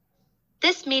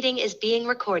This meeting is being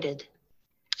recorded.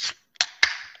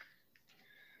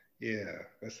 Yeah,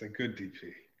 that's a good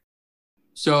DP.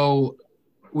 So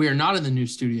we are not in the new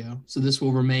studio, so this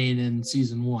will remain in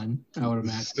season 1, I would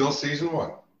imagine. Still season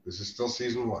 1. This is still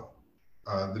season 1.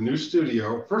 The new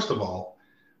studio, first of all,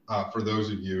 for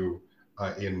those of you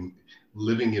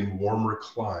living in warmer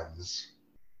climes,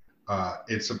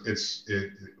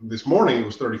 this morning it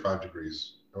was 35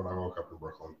 degrees when I woke up in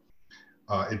Brooklyn.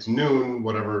 It's noon,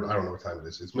 whatever, I don't know what time it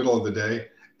is. It's middle of the day.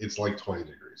 It's like 20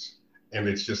 degrees. And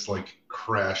it's just like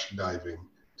crash diving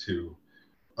to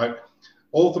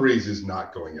Val3ntin3s is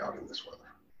not going out in this weather.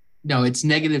 No, it's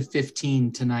negative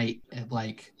 15 tonight at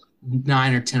like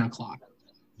 9 or 10 o'clock.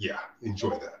 Yeah,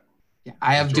 enjoy that. Yeah,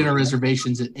 I have dinner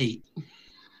reservations at 8.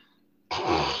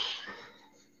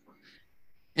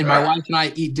 And my wife and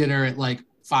I eat dinner at like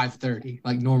 5:30,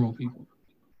 like normal people.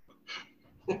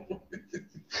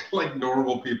 Like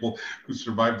normal people who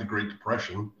survived the Great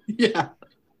Depression. Yeah.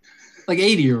 Like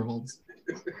 80-year-olds.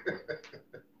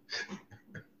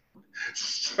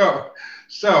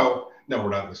 So no, we're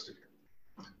not in the studio.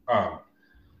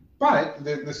 But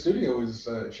the studio is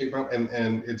shaping up,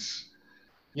 and it's,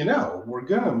 we're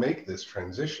gonna make this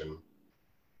transition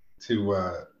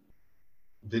to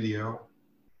video.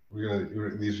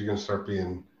 These are gonna start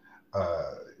being,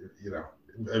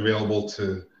 available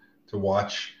to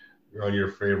watch on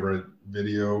your favorite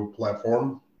video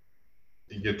platform.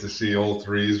 You get to see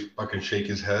Val3ntin3s fucking shake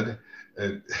his head.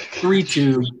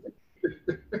 3-2.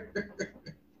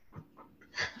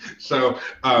 So,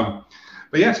 but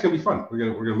yeah, it's gonna be fun.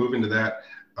 We're gonna move into that.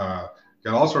 Got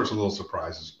all sorts of little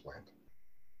surprises planned.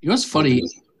 You know what's funny?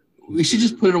 We should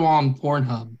just put them on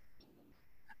Pornhub.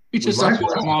 We just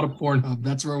upload them all to Pornhub.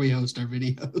 That's where we host our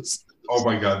videos. Oh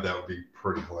my god, that would be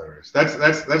pretty hilarious.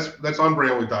 That's on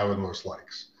brand with Die with most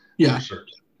likes. Yeah, for sure.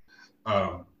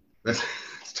 That's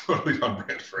totally on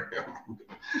brand for him.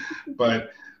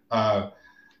 But I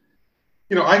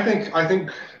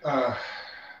think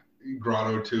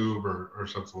Grotto Tube or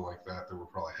something like that we're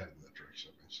probably heading in that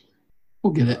direction eventually.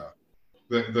 We'll get it.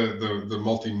 The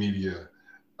multimedia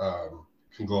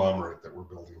conglomerate that we're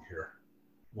building here,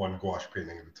 one gouache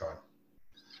painting at a time.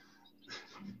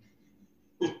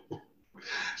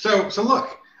 So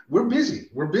look, we're busy.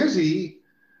 We're busy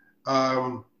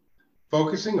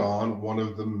focusing on one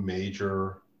of the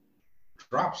major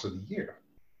drops of the year,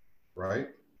 right?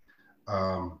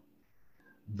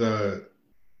 The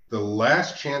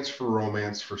last chance for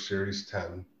romance for Series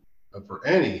 10, for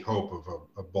any hope of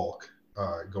a bulk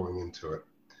going into it.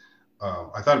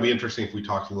 I thought it'd be interesting if we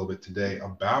talked a little bit today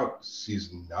about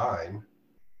Season 9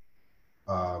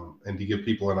 and to give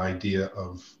people an idea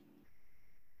of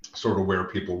sort of where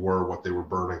people were, what they were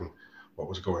burning, what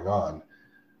was going on.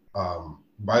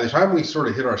 By the time we sort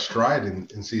of hit our stride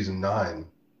in Season 9,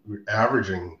 we were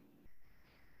averaging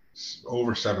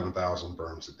over 7,000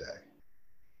 burns a day.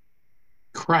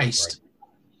 Christ.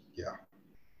 Right?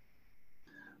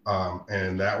 Yeah.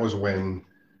 And that was when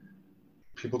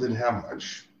people didn't have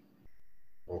much.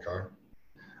 Okay.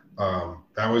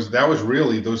 That was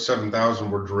really, those 7,000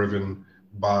 were driven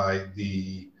by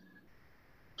the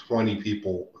 20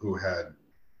 people who had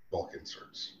bulk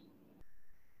inserts.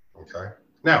 Okay.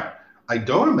 Now, I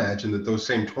don't imagine that those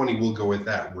same 20 will go at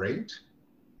that rate.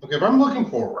 Okay, if I'm looking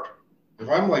forward, if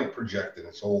I'm like projecting,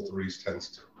 it's Val3ntin3s tends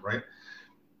to, right?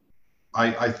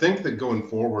 I think that going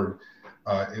forward,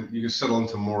 you can settle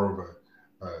into more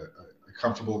of a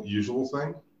comfortable, usual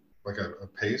thing, like a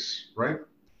pace, right?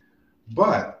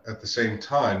 But at the same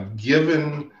time,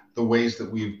 given the ways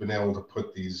that we've been able to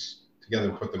put these together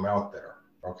and put them out there,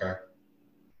 okay?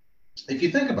 If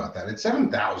you think about that, it's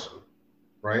 7,000,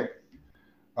 right?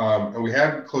 And we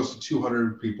had close to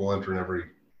 200 people entering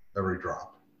every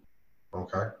drop,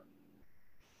 okay?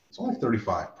 It's only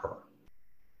 35 per,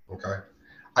 okay?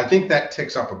 I think that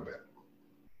ticks up a bit,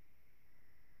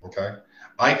 okay?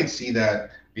 I could see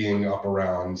that being up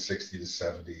around 60 to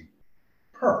 70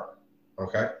 per,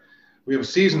 okay? We have a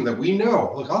season that we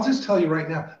know. Look, I'll just tell you right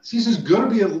now, the season's going to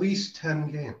be at least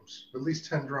 10 games, at least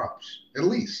 10 drops, at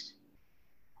least.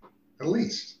 At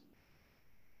least.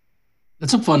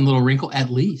 That's a fun little wrinkle, at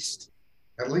least.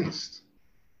 At least.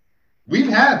 We've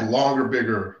had longer,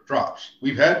 bigger drops.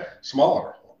 We've had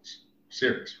smaller ones,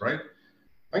 series, right?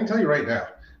 I can tell you right now,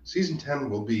 Season 10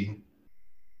 will be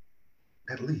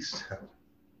at least 10.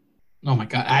 Oh my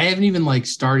God. I haven't even like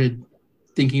started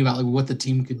thinking about like what the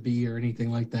team could be or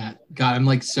anything like that. God, I'm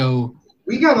like so.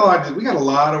 We got a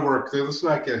lot of work there. Let's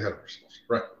not get ahead of ourselves.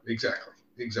 Right.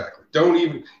 Exactly. Don't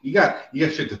even, you got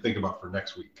shit to think about for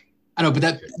next week. I know, but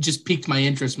that just piqued my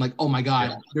interest. I'm like, oh my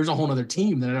God, there's a whole other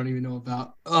team that I don't even know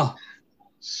about. Oh.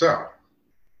 So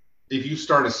if you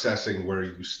start assessing where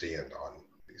you stand on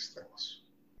these things.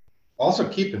 Also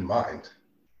keep in mind,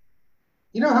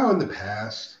 you know how in the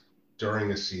past,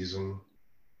 during a season,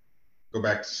 go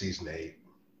back to season 8.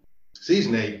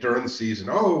 Season 8, during the season,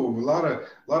 oh, a lot of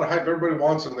hype. Everybody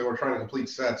wants them. They were trying to complete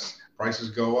sets. Prices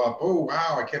go up. Oh,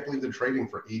 wow, I can't believe they're trading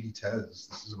for 80 TES.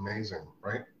 This is amazing,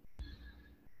 right?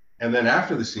 And then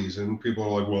after the season, people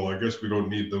are like, well, I guess we don't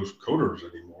need those coders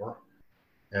anymore.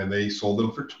 And they sold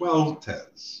them for 12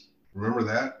 TES. Remember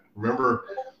that? Remember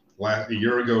a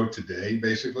year ago today,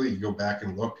 basically, you go back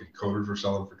and look, and coders were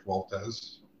selling for 12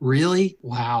 TES. Really?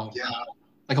 Wow. Yeah.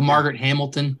 Like a Margaret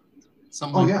Hamilton?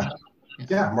 Something Oh, like yeah. that?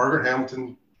 Yeah, Margaret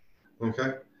Hamilton.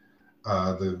 Okay.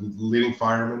 The leading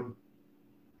fireman,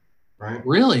 right?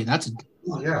 Really? That's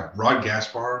Oh, yeah. Rod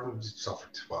Gaspar, sell for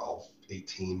 12,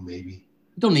 18, maybe.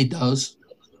 don't need those.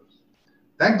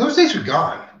 Those days are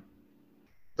gone.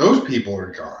 Those people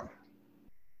are gone.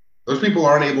 Those people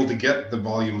aren't able to get the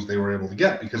volumes they were able to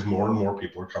get because more and more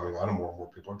people are coming on and more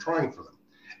people are trying for them.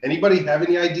 Anybody have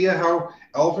any idea how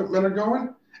elephant men are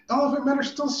going? Elephant men are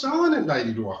still selling at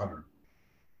 90 to 100.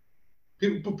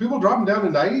 People drop them down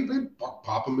to 90, they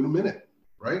pop them in a minute,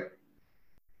 right?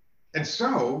 And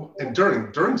so, and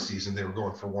during season, they were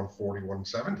going for 140,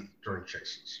 170 during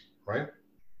chases, right?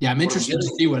 Yeah, I'm interested to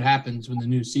see what happens when the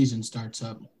new season starts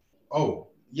up. Oh,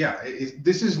 yeah.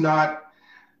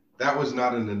 That was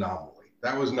not an anomaly.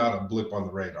 That was not a blip on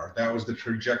the radar. That was the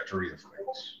trajectory of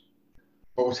things.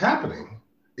 But what's happening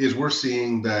is we're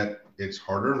seeing that it's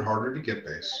harder and harder to get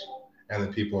base, and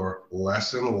that people are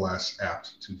less and less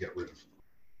apt to get rid of them.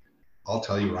 I'll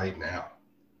tell you right now.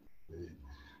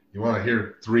 You want to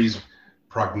hear threes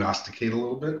prognosticate a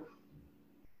little bit?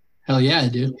 Hell yeah, I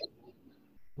do.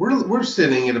 We're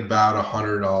sitting at about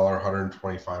 $100,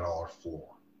 $125 floor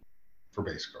for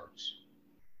base cards.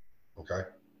 Okay?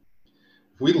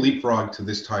 If we leapfrog to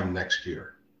this time next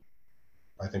year,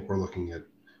 I think we're looking at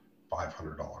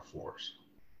 $500 floors.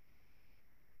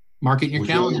 Mark it in your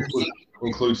calendar.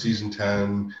 Include season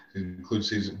 10, include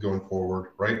season going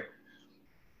forward, right?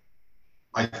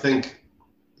 I think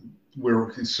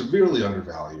we're severely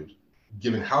undervalued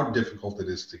given how difficult it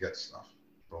is to get stuff,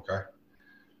 okay?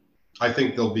 I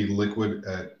think they'll be liquid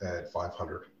at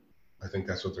 500. I think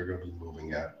that's what they're going to be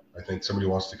moving at. I think somebody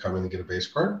wants to come in and get a base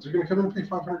card, they're going to come in and pay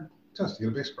 500 just to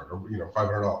get a base card, or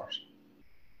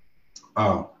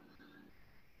 $500.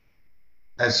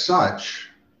 As such,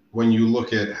 when you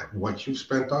look at what you've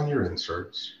spent on your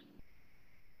inserts,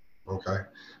 okay,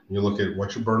 you look at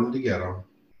what you're burning to get them,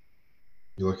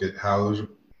 you look at how those are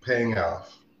paying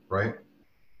off, right?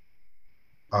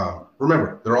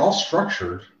 Remember, they're all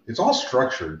structured. It's all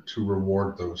structured to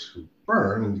reward those who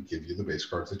burn and to give you the base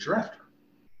cards that you're after.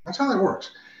 That's how that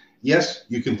works. Yes,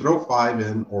 you can throw 5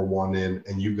 in or 1 in,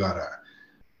 and you got a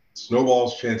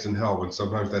snowball's chance in hell when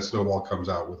sometimes that snowball comes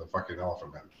out with a fucking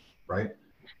elephant man, right?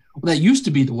 Well, that used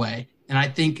to be the way. And I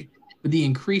think with the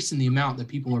increase in the amount that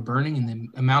people are burning and the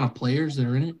amount of players that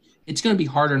are in it, it's going to be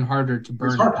harder and harder to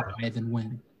burn than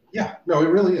win. Yeah, no, it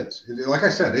really is. Like I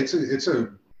said,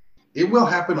 it will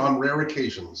happen on rare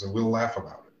occasions, and we'll laugh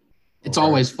about it. It's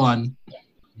always fun.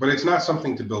 But it's not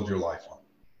something to build your life on.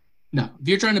 No, if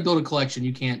you're trying to build a collection,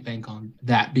 you can't bank on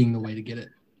that being the way to get it.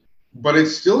 But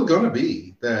it's still going to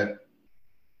be that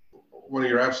one of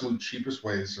your absolute cheapest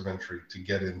ways of entry to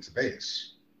get into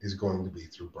base is going to be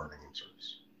through burning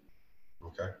inserts.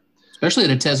 Okay. Especially at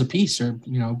a TES a piece, or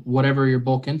whatever your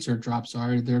bulk insert drops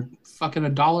are, they're fucking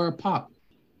 $1 a pop.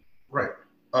 Right.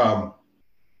 And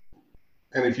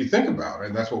if you think about it,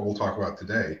 and that's what we'll talk about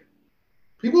today,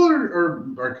 people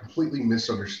are completely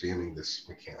misunderstanding this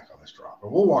mechanic on this drop,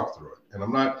 and we'll walk through it. And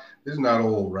this is not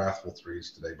old wrathful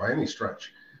threes today by any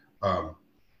stretch.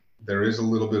 There is a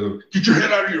little bit of get your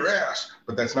head out of your ass,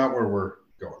 but that's not where we're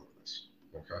going with this.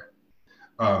 Okay.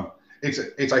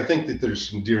 I think that there's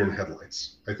some deer in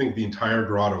headlights. I think the entire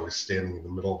grotto is standing in the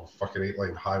middle of a fucking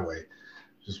 8-lane highway,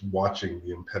 just watching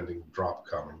the impending drop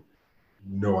coming.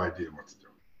 No idea what to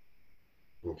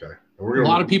do. Okay. A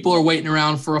lot of people are waiting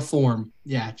around for a form.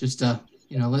 Yeah, just to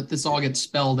let this all get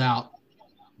spelled out.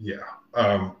 Yeah.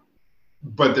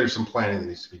 But there's some planning that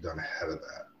needs to be done ahead of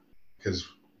that. Because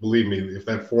believe me, if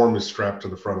that form is strapped to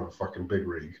the front of a fucking big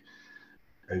rig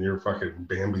and you're fucking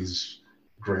Bambi's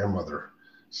grandmother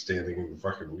standing in the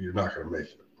fucking, you're not going to make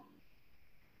it.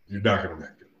 You're not going to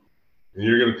make it. And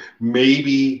you're going to,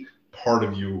 maybe part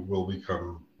of you will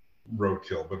become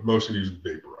roadkill, but most of you is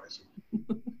vaporizing.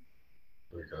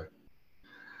 Okay.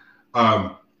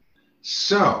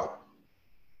 So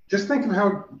just think of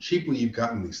how cheaply you've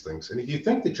gotten these things. And if you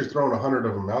think that you're throwing 100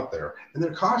 of them out there and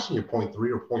they're costing you 0.3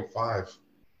 or 0.5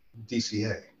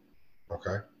 DCA,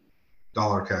 okay?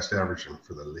 dollar cost averaging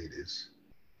for the ladies.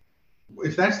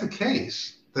 If that's the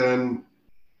case, then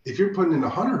if you're putting in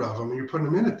 100 of them and you're putting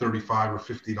them in at $35 or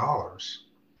 $50,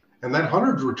 and that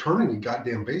 100's returning a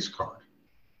goddamn base card,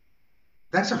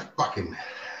 that's a fucking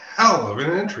hell of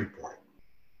an entry point.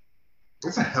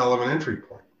 That's a hell of an entry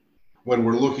point when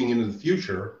we're looking into the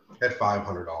future at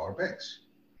 $500 base.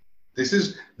 This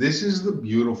is the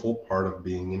beautiful part of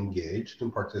being engaged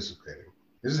and participating.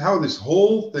 This is how this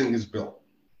whole thing is built.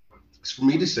 It's for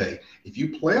me to say, if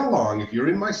you play along, if you're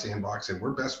in my sandbox and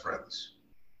we're best friends,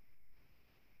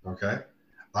 okay,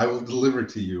 I will deliver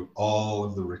to you all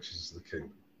of the riches of the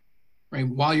kingdom. Right.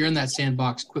 While you're in that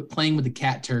sandbox, quit playing with the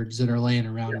cat turds that are laying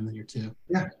around in there too.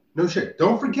 Yeah, no shit.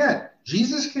 Don't forget,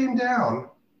 Jesus came down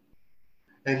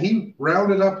and he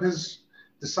rounded up his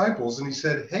disciples and he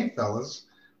said, hey, fellas,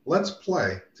 let's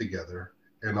play together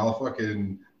and I'll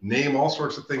fucking name all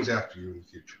sorts of things after you in the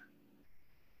future.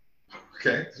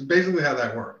 Okay, it's basically how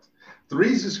that worked.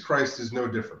 Threes is Christ is no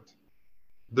different.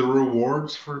 The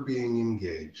rewards for being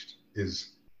engaged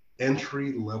is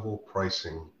entry-level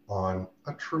pricing on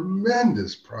a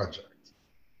tremendous project.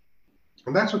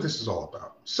 And that's what this is all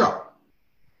about. So,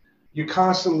 you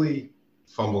constantly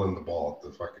fumbling the ball at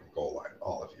the fucking goal line,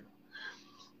 all of you.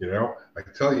 You know, I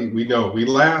tell you, we know, we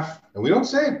laugh, and we don't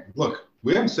say it. Look,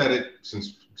 we haven't said it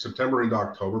since September into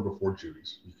October before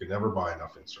Judy's. You can never buy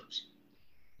enough inserts.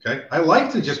 Okay? I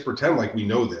like to just pretend like we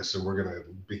know this and we're going to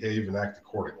behave and act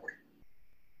accordingly.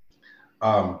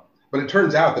 But it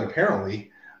turns out that apparently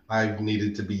I've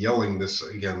needed to be yelling this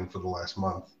again for the last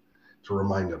month to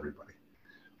remind everybody.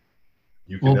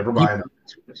 You can never buy enough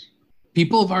inserts.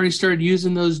 People have already started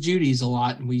using those Judies a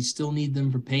lot, and we still need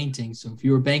them for painting. So if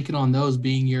you were banking on those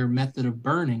being your method of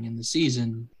burning in the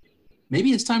season,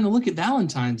 maybe it's time to look at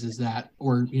Valentine's as that.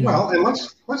 Or, you know. Well, and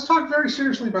let's talk very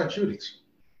seriously about Judies.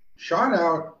 Shout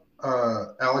out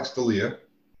Alex D'Elia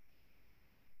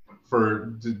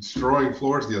for destroying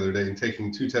floors the other day and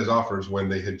taking 2 Tez offers when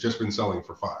they had just been selling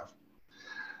for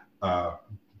 5.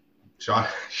 Shout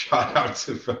out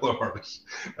to fellow artist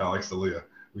Alex D'Elia.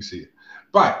 We see you.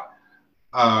 But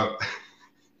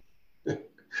those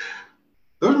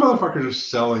motherfuckers are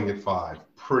selling at 5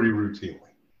 pretty routinely.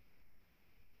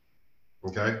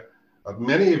 Okay?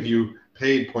 Many of you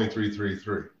paid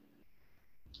 0.333.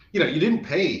 You know, you didn't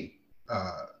pay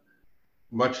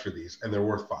much for these, and they're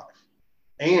worth 5.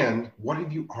 And what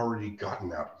have you already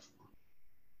gotten out of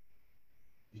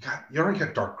them? You already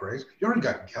got dark grays. You already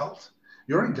got Gelt.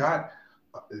 You already got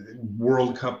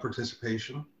World Cup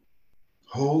participation.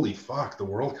 Holy fuck, the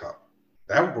World Cup.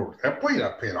 That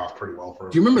paid off pretty well for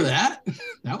us. Do you remember that?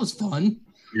 That was fun.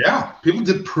 Yeah, people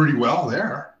did pretty well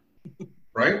there,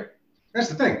 right? That's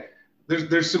the thing.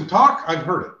 There's some talk. I've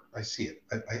heard it. I see it.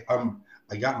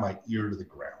 I got my ear to the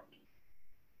ground.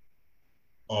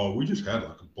 Oh, we just had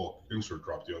like a bulk insert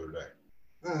drop the other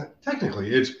day.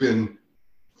 Technically, it's been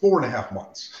 4.5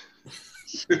 months.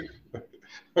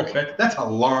 Okay, that's a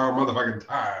long motherfucking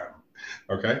time.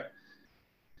 Okay.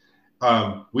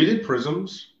 We did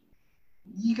prisms.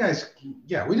 You guys,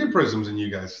 yeah, we did prisms, and you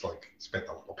guys like spent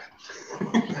a little bit.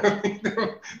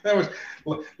 That was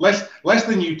less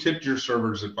than you tipped your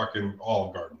servers at fucking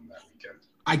Olive Garden that weekend.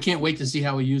 I can't wait to see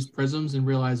how we use prisms and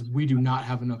realize we do not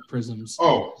have enough prisms.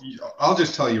 Oh, I'll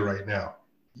just tell you right now,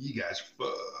 you guys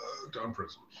fucked on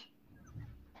prisms.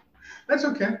 That's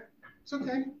okay. It's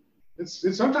okay.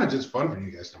 It's sometimes it's fun for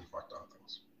you guys to be fucked on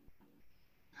things.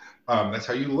 That's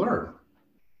how you learn.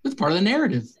 It's part of the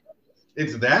narrative.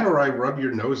 It's that, or I rub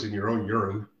your nose in your own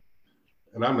urine,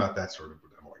 and I'm not that sort of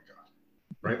benevolent God,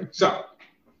 right?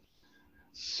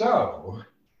 So,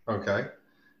 okay,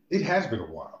 it has been a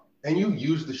while, and you've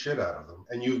used the shit out of them,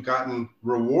 and you've gotten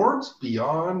rewards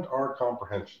beyond our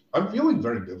comprehension. I'm feeling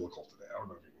very biblical today. I don't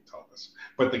know if you can tell this,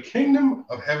 but the kingdom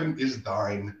of heaven is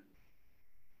thine.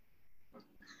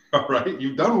 All right,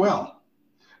 you've done well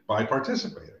by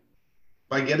participating,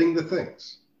 by getting the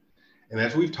things. And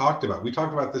as we've talked about, we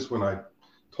talked about this when I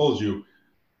told you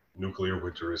nuclear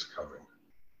winter is coming,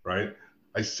 right?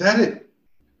 I said it.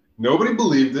 Nobody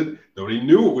believed it. Nobody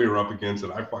knew what we were up against,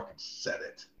 and I fucking said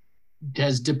it.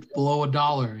 Des dipped below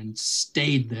 $1 and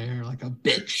stayed there like a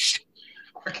bitch.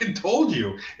 I fucking told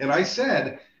you. And I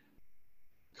said,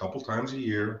 a couple times a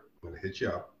year, I'm going to hit you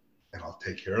up, and I'll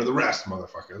take care of the rest,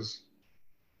 motherfuckers.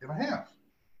 And I have.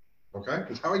 Okay?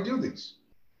 That's how I do these.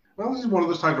 Well, this is one of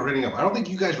those times we're hitting up. I don't think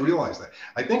you guys realize that.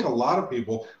 I think a lot of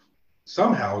people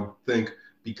somehow think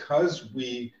because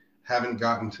we haven't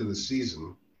gotten to the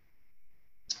season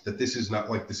that this is not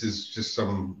like this is just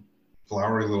some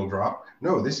flowery little drop.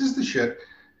 No, this is the shit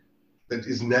that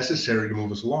is necessary to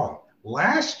move us along.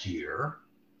 Last year,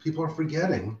 people are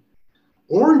forgetting,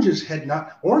 Oranges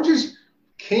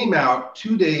came out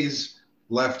 2 days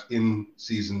left in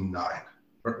season 9,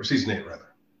 or season 8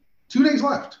 rather. 2 days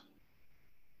left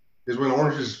is when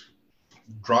oranges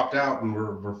dropped out and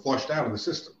were flushed out of the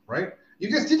system, right?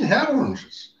 You guys didn't have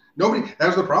oranges. That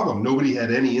was the problem. Nobody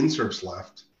had any inserts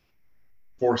left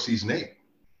for season 8.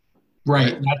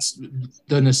 Right. That's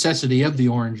the necessity of the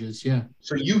oranges. Yeah.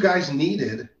 So you guys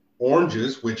needed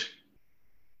oranges, which,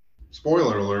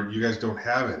 spoiler alert, you guys don't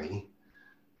have any.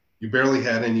 You barely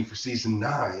had any for season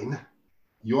 9.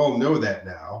 You all know that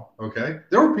now, okay?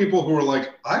 There were people who were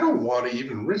like, I don't want to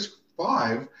even risk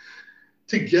 5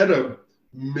 to get a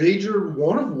major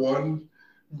 1-of-1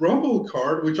 Rumble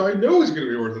card, which I know is going to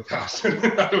be worth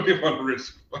 1,000. I don't even want to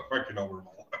risk fucking over them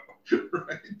all out,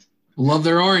 right? Love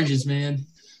their oranges, man.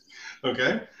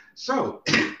 Okay, so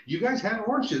you guys had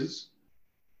oranges,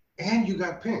 and you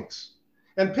got pinks,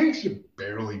 and pinks you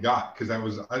barely got because that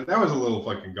was a little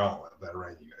fucking gauntlet that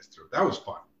ran you guys through. That was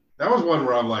fun. That was one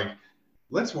where I'm like,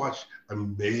 let's watch a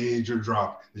major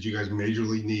drop that you guys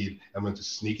majorly need. I'm going to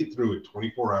sneak it through in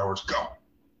 24 hours. Go.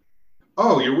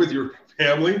 Oh, you're with your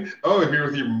family? Oh, you're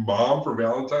with your mom for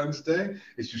Valentine's Day?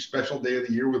 It's your special day of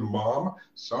the year with mom?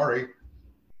 Sorry.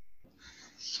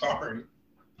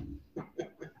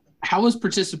 How was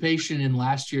participation in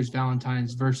last year's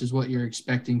Valentine's versus what you're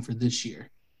expecting for this year?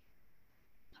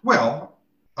 Well,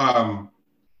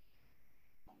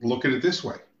 look at it this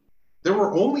way. There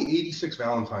were only 86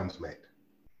 Valentines made.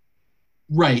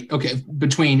 Right. Okay.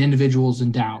 Between individuals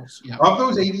and DAOs. Yeah. Of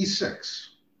those 86,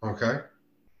 okay,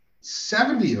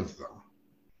 70 of them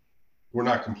were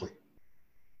not complete,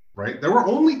 right? There were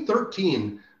only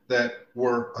 13 that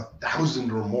were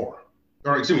 1,000 or more.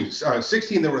 Or excuse me,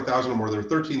 16 that were 1,000 or more. There were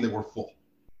 13 that were full.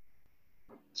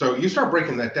 So you start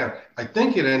breaking that down. I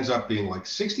think it ends up being like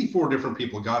 64 different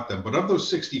people got them. But of those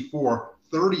 64,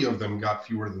 30 of them got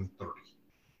fewer than 30.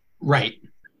 Right.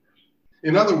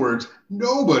 In other words,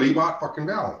 nobody bought fucking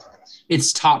Valentines.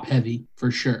 It's top heavy for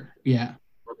sure. Yeah.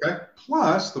 Okay.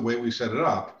 Plus, the way we set it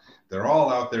up, they're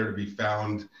all out there to be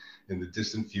found in the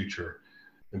distant future.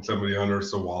 And somebody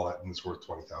unearths a wallet and it's worth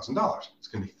 $20,000. It's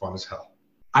going to be fun as hell.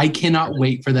 I cannot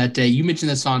wait for that day. You mentioned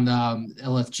this on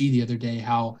LFG the other day,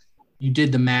 how you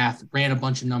did the math, ran a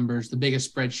bunch of numbers, the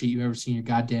biggest spreadsheet you've ever seen in your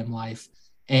goddamn life.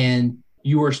 And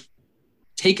you were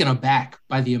taken aback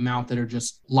by the amount that are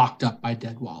just locked up by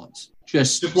dead wallets.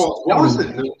 Just wallets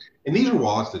and these are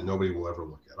wallets that nobody will ever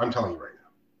look at. I'm telling you right now.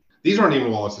 These aren't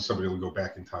even wallets that somebody will go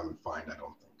back in time and find, I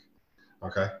don't think.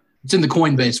 Okay? It's in the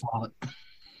Coinbase wallet.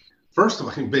 First of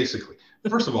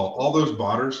all, those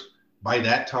botters, by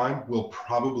that time, will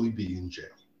probably be in jail.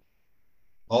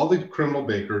 All the criminal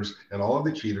bakers and all of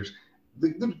the cheaters,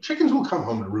 the chickens will come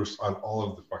home to roost on all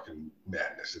of the fucking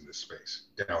madness in this space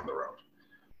down the road.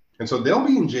 And so they'll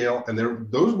be in jail, and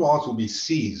those wallets will be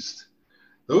seized.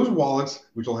 Those wallets,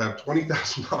 which will have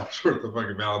 $20,000 worth of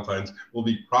fucking Valentines, will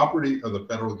be property of the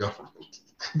federal government.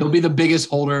 They'll be the biggest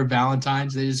holder of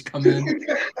Valentines. They just come in,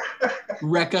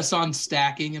 wreck us on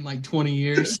stacking in like 20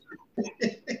 years.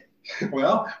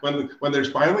 Well, when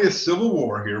there's finally a civil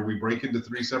war here, we break into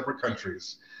 3 separate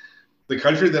countries. The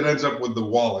country that ends up with the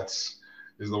wallets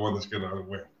is the one that's going to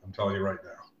win. I'm telling you right now.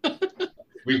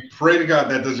 We pray to God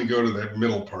that doesn't go to that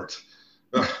middle part.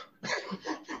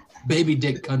 Baby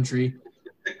dick country.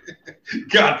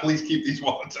 God, please keep these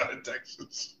wallets out of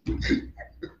Texas.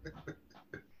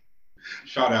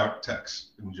 Shout out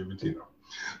Tex in Juventino.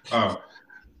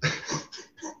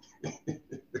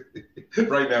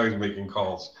 Right now he's making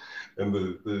calls. And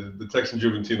the Texan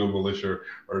Juventino militia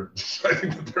are deciding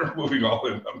that they're moving all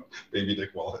in on baby dick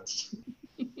wallets.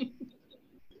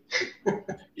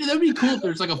 Yeah, that'd be cool if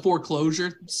there's like a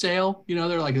foreclosure sale. You know,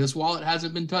 they're like, this wallet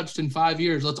hasn't been touched in 5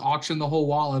 years. Let's auction the whole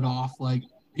wallet off. Like,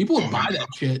 people would buy that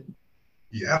shit.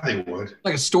 Yeah, they would.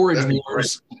 Like a storage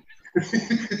wars.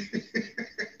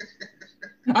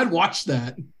 I'd watch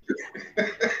that.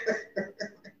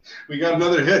 We got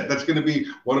another hit. That's going to be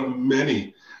one of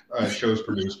many shows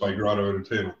produced by Grotto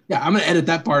Entertainment. Yeah, I'm going to edit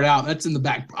that part out. That's in the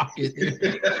back pocket.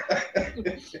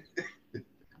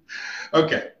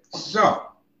 Okay, so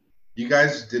you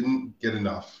guys didn't get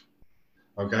enough.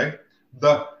 Okay,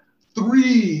 the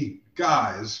 3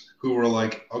 guys who were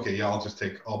like, okay, yeah,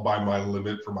 I'll buy my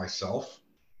limit for myself.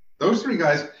 Those 3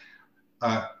 guys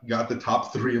got the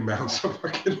top 3 amounts of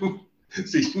fucking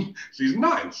season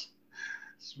 9s.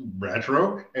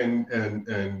 Retro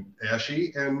and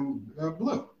Ashy and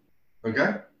Blue.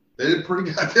 Okay, they did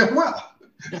pretty goddamn well.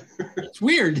 It's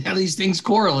weird how these things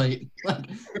correlate. Like,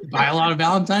 you buy a lot of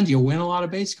Valentines, you win a lot of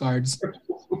base cards.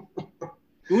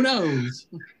 Who knows?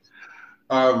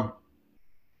 You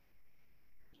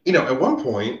know, at one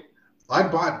point, I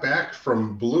bought back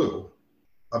from Blue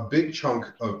a big chunk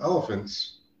of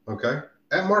elephants, okay,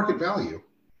 at market value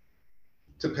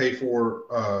to pay for,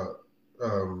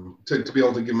 to be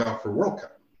able to give them out for World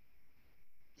Cup.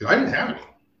 Because I didn't have any.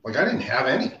 Like, I didn't have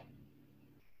any.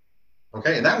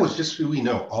 Okay, and that was just who we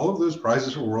know. All of those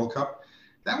prizes for World Cup,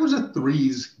 that was a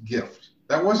threes gift.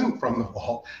 That wasn't from the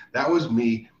vault. That was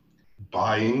me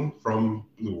buying from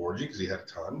Blue Orgy because he had a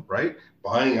ton, right?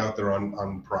 Buying out there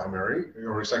on primary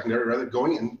or secondary, rather,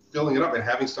 going and filling it up and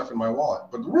having stuff in my wallet.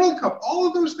 But the World Cup, all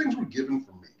of those things were given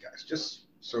from me, guys, just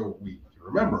so we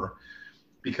remember.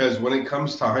 Because when it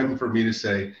comes time for me to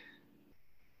say,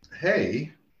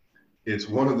 hey, it's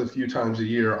one of the few times a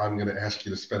year I'm going to ask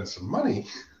you to spend some money,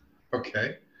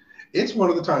 okay? It's one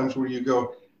of the times where you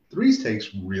go, Threes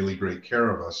takes really great care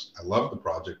of us. I love the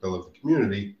project. I love the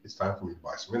community. It's time for me to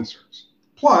buy some inserts.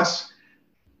 Plus,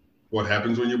 what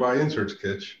happens when you buy inserts,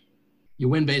 Kitch? You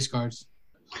win base cards.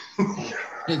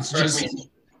 It's just,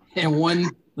 and one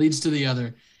leads to the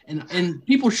other. And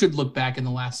people should look back in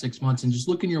the last 6 months and just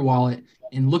look in your wallet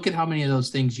and look at how many of those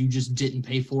things you just didn't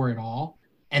pay for at all.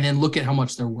 And then look at how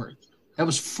much they're worth. That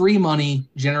was free money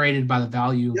generated by the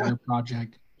value of your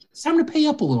project. It's time to pay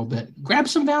up a little bit. Grab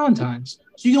some Valentines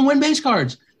so you can win base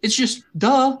cards. It's just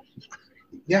duh.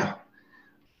 Yeah.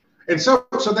 And so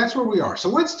that's where we are. So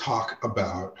let's talk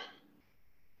about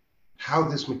how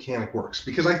this mechanic works.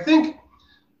 Because I think,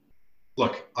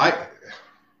 look, I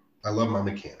love my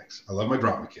mechanics. I love my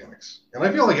drop mechanics. And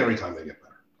I feel like every time they get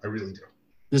better. I really do.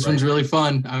 This one's really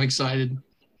fun. I'm excited.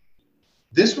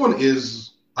 This one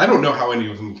is, I don't know how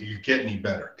any of them could get any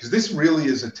better. Because this really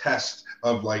is a test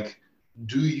of like,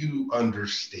 do you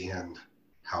understand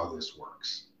how this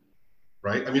works?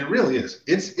 Right? I mean, it really is.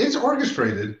 It's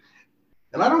orchestrated,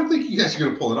 and I don't think you guys are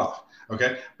going to pull it off,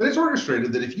 okay? But it's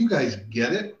orchestrated that if you guys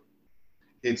get it,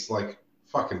 it's like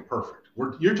fucking perfect.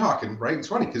 You're talking, right? It's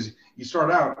funny because you start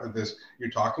out at this,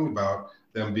 you're talking about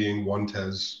them being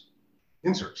 1-tes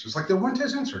inserts. It's like they're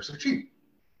 1-tes inserts. They're cheap.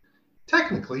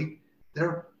 Technically,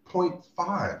 they're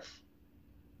 0.5.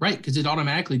 Right, because it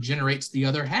automatically generates the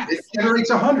other half. It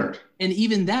generates 100. And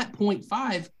even that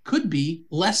 0.5 could be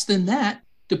less than that,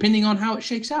 depending on how it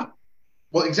shakes out.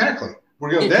 Well, exactly. We're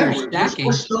going to then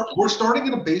we're starting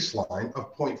at a baseline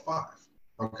of 0.5.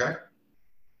 Okay.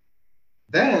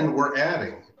 Then we're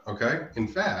adding. Okay. In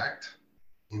fact,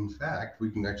 we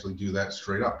can actually do that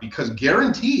straight up because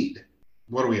guaranteed.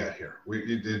 What are we at here?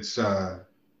 It's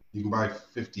you can buy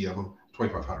 50 of them,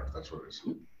 2,500. That's what it is.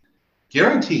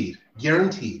 Guaranteed,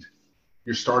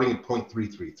 you're starting at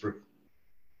 0.333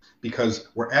 because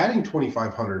we're adding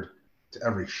 2,500 to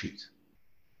every sheet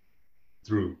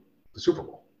through the Super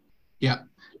Bowl. Yeah.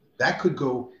 That could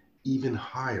go even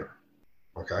higher,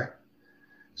 okay?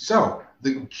 So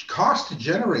the cost to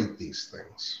generate these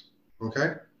things,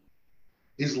 okay,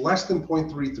 is less than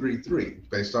 0.333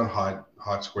 based on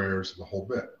hot squares and the whole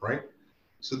bit, right?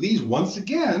 So these, once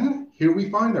again, here we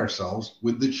find ourselves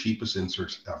with the cheapest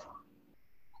inserts ever.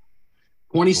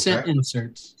 20-cent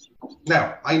inserts.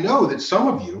 Now, I know that some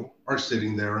of you are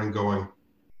sitting there and going,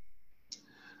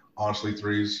 honestly,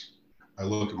 Threes, I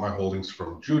look at my holdings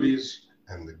from Judy's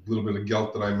and the little bit of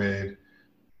gelt that I made.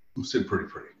 I'm sitting pretty.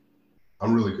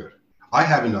 I'm really good. I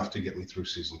have enough to get me through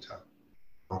season 10.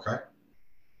 Okay?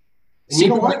 And you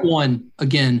know what? One,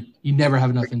 again, you never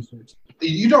have enough inserts.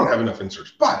 You don't have enough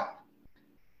inserts, but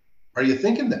are you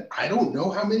thinking that I don't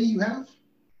know how many you have?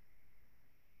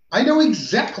 I know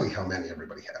exactly how many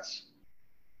everybody has.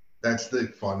 That's the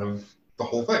fun of the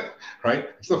whole thing, right?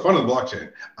 It's the fun of the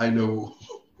blockchain. I know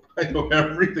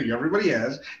everything everybody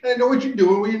has, and I know what you're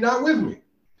doing when you're not with me.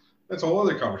 That's a whole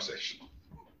other conversation.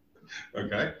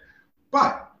 Okay?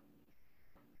 But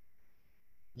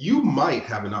you might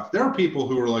have enough. There are people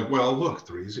who are like, well, look,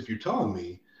 Threes, if you're telling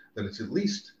me that it's at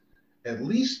least 10,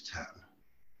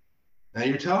 now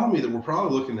you're telling me that we're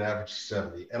probably looking at average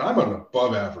 70, and I'm an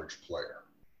above average player.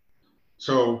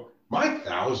 So my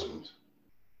 1,000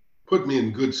 put me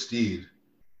in good stead.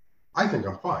 I think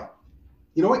I'm fine.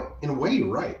 You know what? In a way,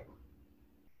 you're right.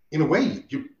 In a way,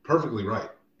 you're perfectly right.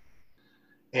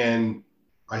 And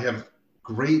I have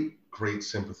great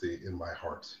sympathy in my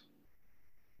heart.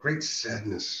 Great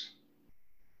sadness.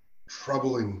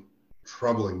 Troubling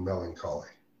melancholy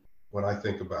when I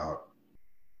think about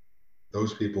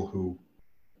those people who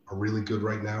are really good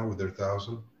right now with their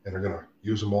 1,000 and are going to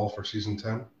use them all for season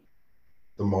 10.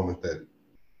 The moment that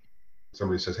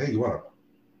somebody says, hey, you want to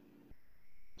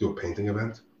do a painting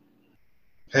event?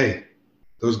 Hey,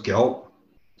 those gelt,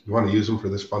 you want to use them for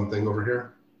this fun thing over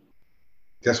here?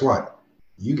 Guess what?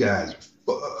 You guys are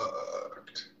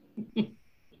fucked.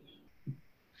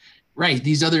 Right.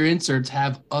 These other inserts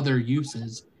have other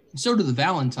uses. So do the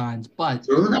Valentines, but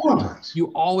So do the Valentines. you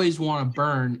always want to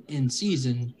burn in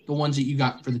season the ones that you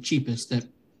got for the cheapest that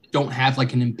don't have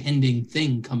like an impending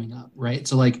thing coming up, right?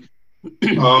 So like,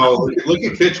 Oh, look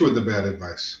at Kitch with the bad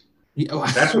advice.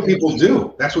 That's what people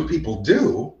do. That's what people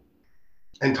do,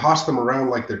 and toss them around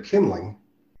like they're kindling,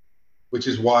 which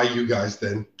is why you guys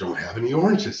then don't have any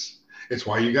oranges. It's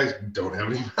why you guys don't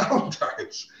have any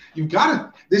Valentines. You've got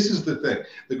it. This is the thing.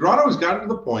 The Grotto has gotten to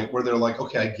the point where they're like,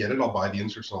 okay, I get it. I'll buy the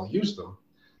inserts and I'll use them.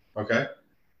 Okay.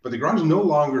 But the Grotto's no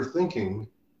longer thinking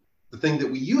the thing that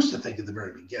we used to think at the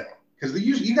very beginning. Because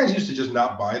you guys used to just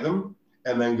not buy them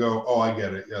and then go, oh, I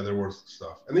get it. Yeah, they're worth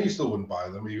stuff. And then you still wouldn't buy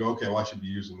them. And you go, okay, well, I should be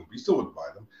using them. But you still wouldn't buy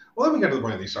them. Well, then we got to the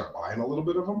point where they start buying a little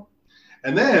bit of them.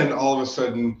 And then all of a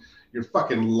sudden, you're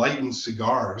fucking lighting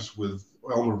cigars with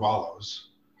Elmer Valos.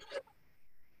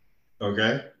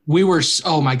 Okay. We were,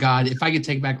 oh my God, if I could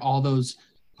take back all those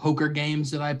poker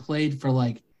games that I played for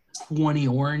like 20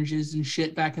 oranges and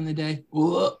shit back in the day.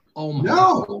 Oh my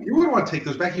God. No, you wouldn't want to take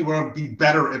those back. You want to be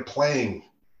better at playing.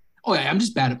 Oh yeah, I'm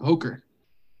just bad at poker.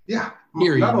 Yeah.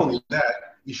 Period. Not only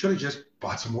that, you should have just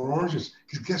bought some more oranges.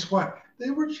 Because guess what? They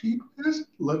were cheap as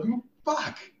living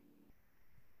fuck.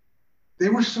 They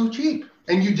were so cheap.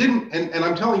 And you didn't, and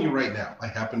I'm telling you right now, I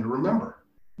happen to remember,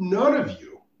 none of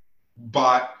you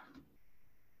bought,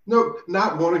 no,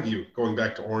 not one of you, going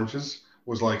back to oranges,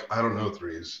 was like, I don't know,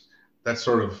 threes. That's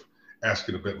sort of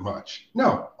asking a bit much.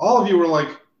 No, all of you were like,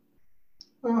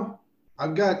 well,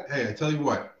 I've got, hey, I tell you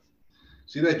what,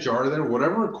 see that jar there?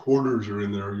 Whatever quarters are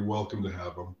in there, you're welcome to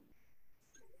have them.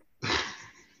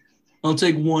 I'll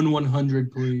take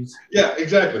 100, please. Yeah,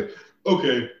 exactly.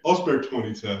 Okay, I'll spare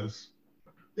 20 cents.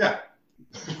 Yeah.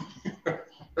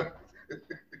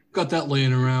 Got that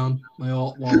laying around my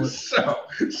alt wallet.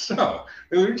 So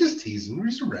we're just teasing, we're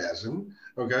just razzing,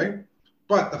 okay?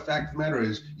 But the fact of the matter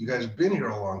is, you guys have been here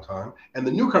a long time, and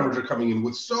the newcomers are coming in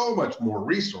with so much more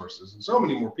resources and so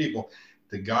many more people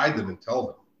to guide them and tell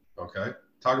them, okay?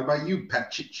 Talking about you,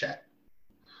 Pat Chit Chat,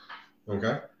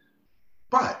 okay?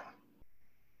 But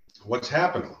what's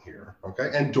happening here, okay?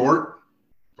 And Dort's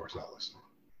not listening.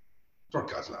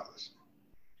 God's not listening.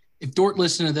 If Dort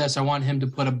listened to this, I want him to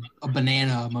put a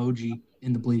banana emoji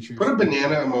in the bleachers. Put a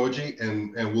banana emoji,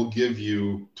 and we'll give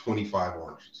you 25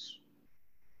 oranges.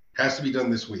 Has to be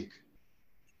done this week.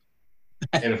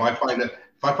 And if I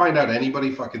find out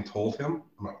anybody fucking told him,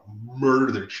 I'm gonna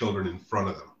murder their children in front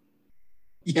of them.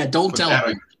 Yeah, don't tell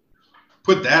him.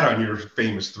 Put that on your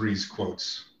famous threes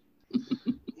quotes.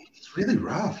 It's really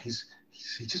rough. He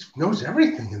just knows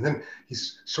everything, and then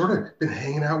he's sort of been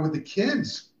hanging out with the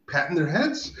kids, patting their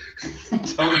heads,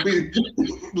 telling me,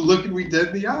 looking me dead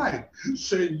in the eye,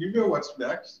 saying, "You know what's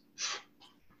next."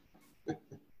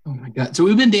 Oh my God! So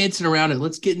we've been dancing around it.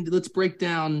 Let's break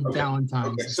down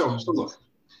Valentine's. Okay, so look,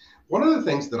 one of the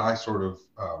things that I sort of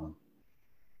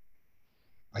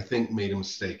I think made a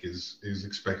mistake is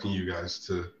expecting you guys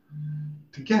to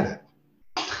get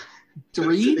it. To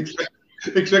read?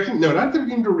 Expecting no, not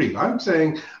even to read. I'm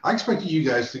saying I expected you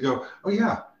guys to go, oh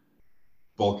yeah,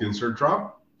 bulk insert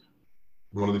drop.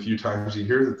 One of the few times you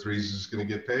hear that threes is going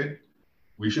to get paid,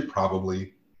 we should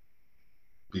probably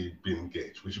be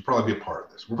engaged. We should probably be a part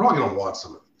of this. We're probably going to want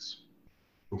some of these.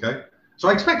 Okay? So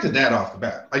I expected that off the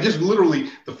bat. I just literally,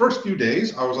 the first few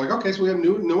days, I was like, okay, so we have a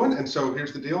new one. And so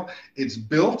here's the deal. It's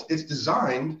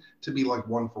designed to be like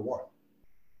 1 for 1.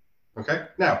 Okay?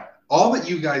 Now, all that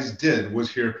you guys did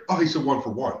was hear, oh, he said 1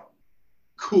 for 1.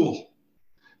 Cool.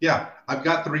 Yeah, I've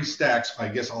got 3 stacks. I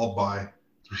guess I'll buy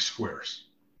 3 squares.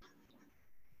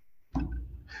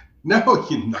 No,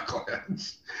 you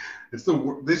knuckleheads.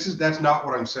 That's not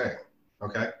what I'm saying.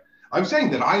 Okay? I'm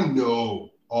saying that I know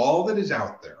all that is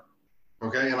out there.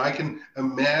 Okay? And I can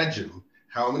imagine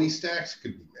how many stacks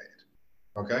could be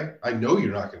made. Okay? I know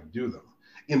you're not going to do them.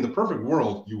 In the perfect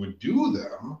world, you would do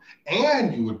them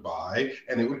and you would buy,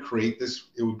 and it would create this,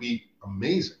 it would be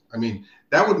amazing. I mean,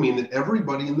 that would mean that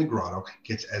everybody in the grotto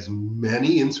gets as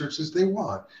many inserts as they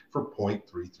want for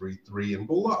 0.333 and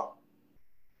below.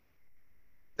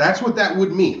 That's what that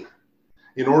would mean.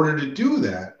 In order to do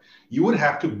that, you would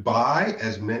have to buy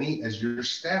as many as you're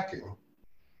stacking.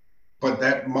 But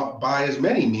that buy as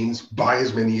many means buy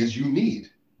as many as you need.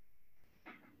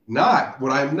 Not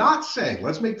what I'm not saying.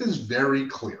 Let's make this very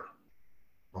clear.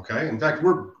 Okay? In fact,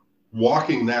 we're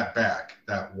walking that back,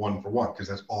 that 1 for 1, because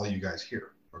that's all you guys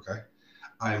hear. Okay?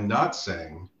 I'm not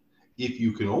saying if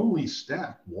you can only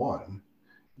stack 1,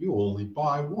 you only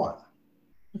buy 1.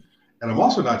 And I'm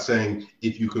also not saying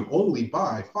if you can only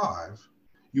buy 5,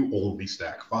 you only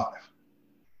stack 5.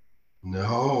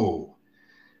 No.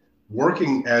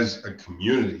 Working as a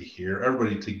community here,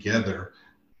 everybody together,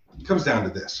 it comes down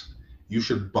to this. you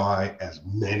should buy as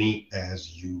many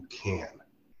as you can.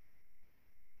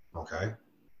 Okay?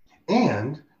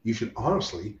 And you should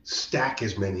honestly stack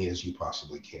as many as you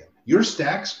possibly can. Your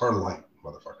stacks are light,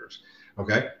 motherfuckers.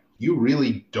 Okay? You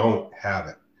really don't have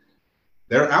it.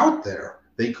 They're out there.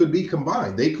 They could be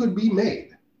combined. They could be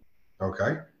made.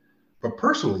 Okay? But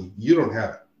personally, you don't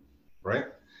have it. Right?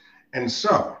 And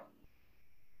so,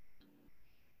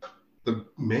 the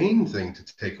main thing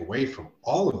to take away from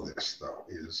all of this, though,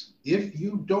 is if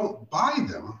you don't buy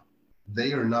them,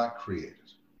 they are not created.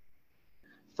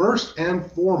 First and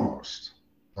foremost,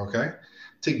 okay,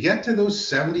 to get to those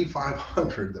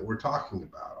 7,500 that we're talking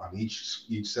about on each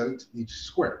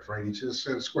squares, right? Each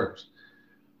set of squares,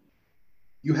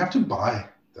 you have to buy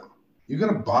them. You're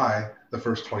going to buy the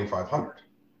first 2,500.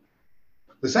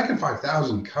 The second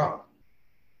 5,000 come,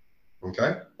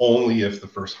 okay, only if the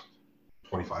first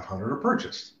 2,500 are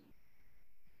purchased.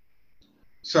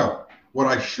 So what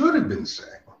I should have been saying,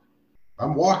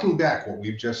 I'm walking back what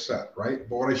we've just said, right?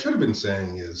 But what I should have been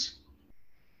saying is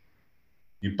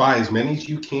you buy as many as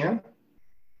you can,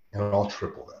 and I'll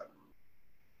triple that.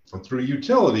 And through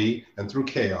utility and through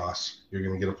chaos, you're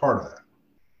going to get a part of that.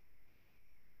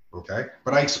 Okay?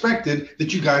 But I expected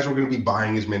that you guys were going to be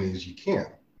buying as many as you can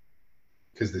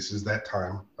because this is that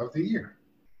time of the year.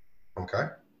 Okay?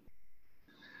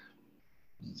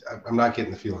 I'm not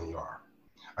getting the feeling you are.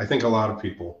 I think a lot of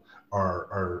people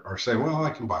are saying, well,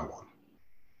 I can buy one.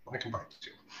 I can buy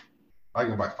 2. I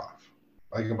can buy 5.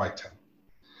 I can buy 10.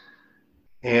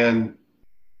 And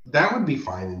that would be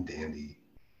fine and dandy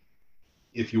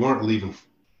if you weren't leaving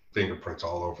fingerprints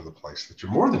all over the place, that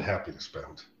you're more than happy to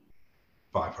spend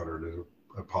 $500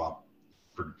 a pop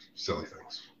for silly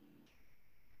things.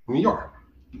 I mean, you are.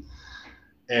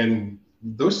 And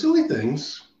those silly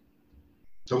things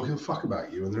don't give a fuck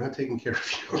about you, and they're not taking care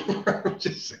of you. I'm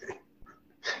just saying.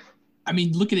 I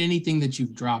mean, look at anything that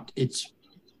you've dropped. It's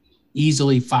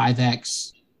easily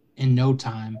 5x in no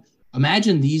time.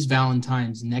 Imagine these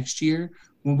Valentines next year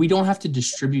when we don't have to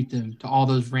distribute them to all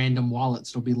those random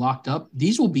wallets that'll be locked up.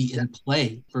 These will be in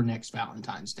play for next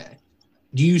Valentine's Day.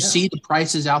 Do you see the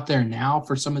prices out there now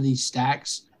for some of these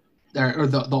stacks or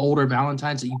the older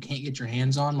Valentines that you can't get your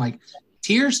hands on? Like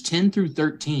tiers 10 through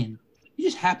 13. You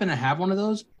just happen to have one of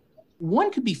those. One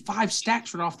could be 5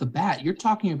 stacks right off the bat. You're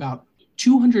talking about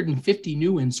 250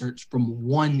 new inserts from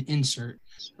one insert.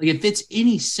 Like if it's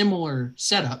any similar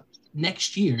setup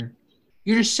next year,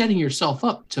 you're just setting yourself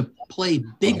up to play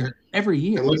bigger every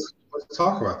year. And let's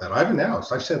talk about that. I've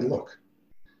announced, I've said, look,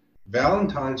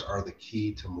 Valentines are the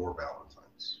key to more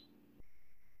Valentines.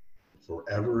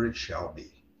 Forever it shall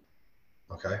be.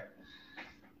 Okay?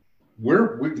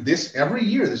 This every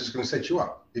year, this is going to set you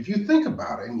up. If you think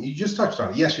about it, and you just touched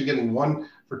on it, yes, you're getting one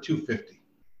for 250.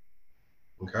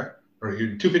 Okay? Or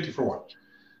you're 250 for one.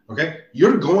 Okay?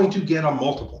 You're going to get a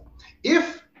multiple.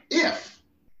 If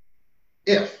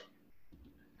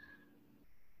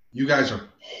you guys are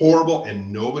horrible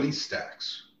and nobody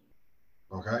stacks,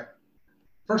 okay?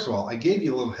 First of all, I gave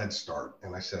you a little head start,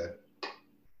 and I said,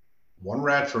 one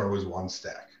retro is one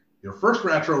stack. Your first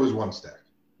retro is one stack.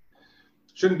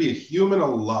 Shouldn't be a human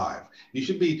alive. You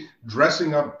should be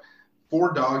dressing up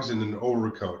 4 dogs in an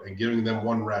overcoat and giving them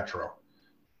one retro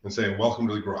and saying, welcome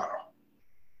to the grotto,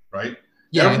 right?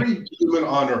 Yeah. Every human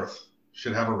on Earth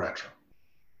should have a retro.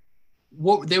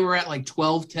 What they were at like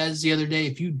 12 TES the other day.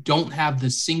 If you don't have the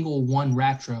single one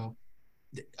retro,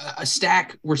 a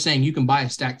stack, we're saying you can buy a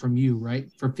stack from you, right?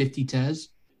 For 50 TES.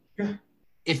 Yeah.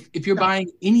 If you're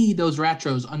buying any of those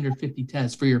retros under 50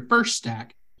 TES for your first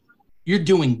stack, you're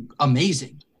doing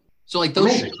amazing. So like those.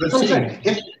 Amazing. That's what I'm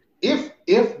saying.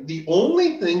 If the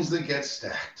only things that get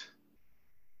stacked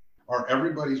are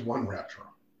everybody's one retro,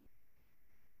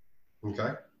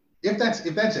 okay? If that's it,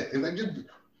 if that's just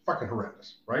fucking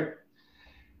horrendous, right?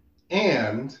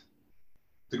 And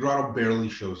the grotto barely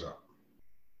shows up.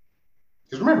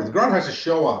 Because remember, the grotto has to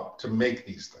show up to make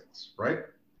these things, right?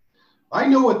 I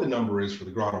know what the number is for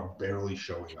the grotto barely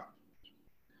showing up.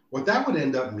 What that would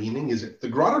end up meaning is if the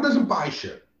grotto doesn't buy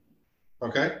shit,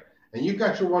 okay, and you've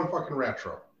got your one fucking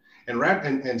retro,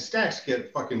 and stacks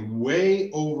get fucking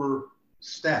way over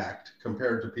stacked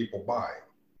compared to people buying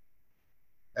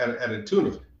at a tune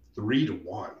of 3 to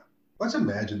 1. Let's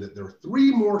imagine that there are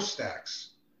 3 more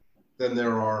stacks than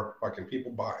there are fucking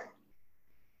people buying.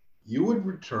 You would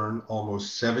return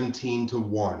almost 17 to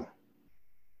 1.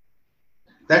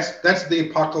 That's the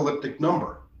apocalyptic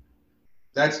number.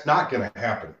 That's not going to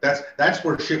happen. That's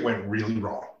where shit went really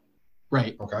wrong.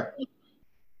 Right. Okay.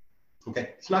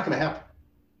 It's not going to happen.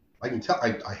 I can tell.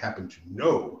 I happen to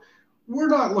know we're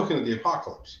not looking at the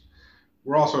apocalypse.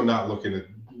 We're also not looking at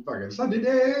fucking Sunday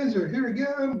days are here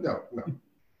again. No. You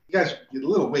guys get a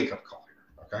little wake-up call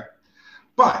here, okay?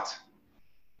 But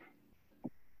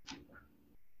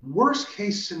worst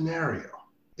case scenario,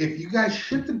 if you guys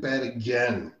shit the bed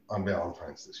again on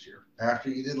Valentine's this year, after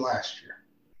you did last year,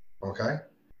 okay?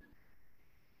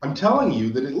 I'm telling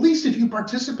you that at least if you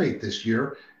participate this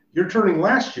year, you're turning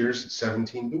last year's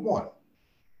 17-1.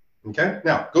 Okay?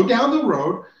 Now, go down the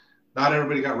road. Not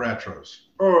everybody got retros.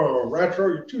 Oh, retro,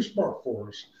 you're too smart for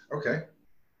us. Okay.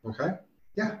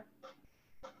 Yeah.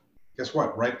 Guess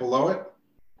what? Right below it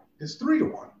is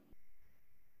 3-1.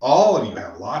 All of you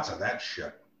have lots of that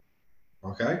shit.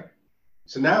 Okay?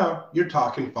 So now you're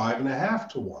talking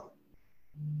 5.5-1.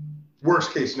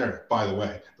 Worst case scenario. By the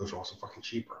way, those are also fucking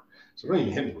cheaper. So don't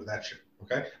even hit me with that shit.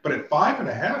 Okay? But at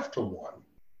 5.5-1,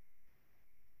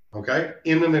 okay,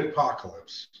 in an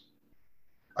apocalypse,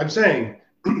 I'm saying,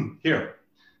 here,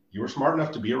 you were smart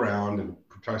enough to be around and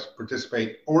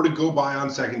participate or to go buy on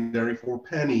secondary for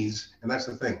pennies. And that's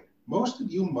the thing. Most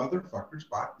of you motherfuckers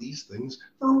bought these things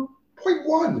for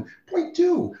 0.1,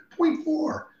 0.2,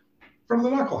 0.4 from the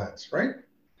knuckleheads, right?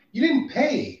 You didn't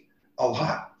pay a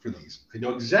lot for these. I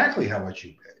know exactly how much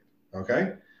you paid,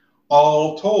 okay?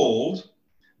 All told,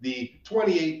 the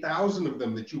 28,000 of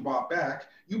them that you bought back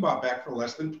for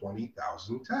less than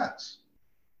 20,000 TEDs.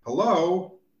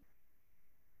 Hello?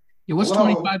 Yeah, what's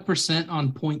Hello? 25%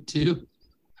 on 0.2?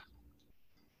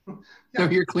 Yeah. So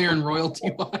you're clearing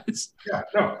royalty-wise? Yeah,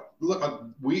 no. Look,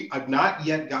 I've not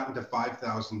yet gotten to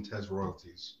 5,000 TES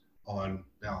royalties on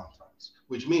Valentine's,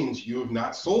 which means you have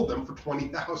not sold them for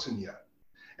 20,000 yet.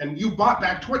 And you bought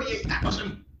back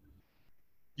 28,000.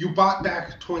 You bought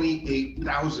back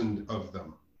 28,000 of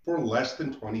them for less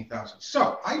than 20,000.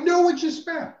 So I know what you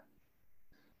spent.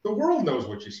 The world knows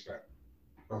what you spent.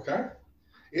 Okay?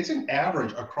 It's an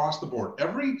average across the board.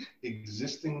 Every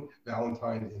existing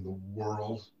Valentine in the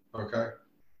world, okay,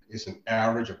 is an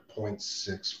average of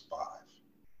 0.65.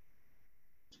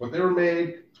 It's what they were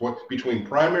made. It's what between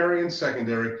primary and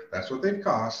secondary. That's what they've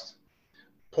cost.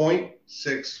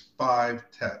 0.65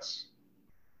 TETs.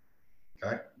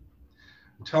 Okay?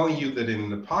 I'm telling you that in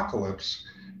an apocalypse,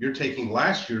 you're taking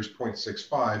last year's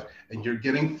 0.65 and you're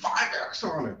getting 5x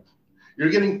on it. You're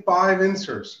getting 5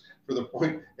 inserts for the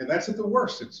point, and that's at the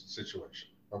worst situation.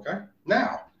 Okay?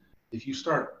 Now, if you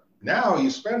start, now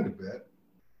you spend a bit,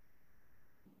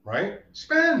 right?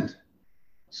 Spend.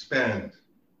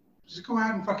 Just go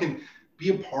out and fucking be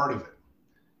a part of it.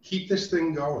 Keep this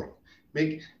thing going.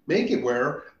 Make it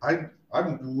where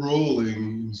I'm rolling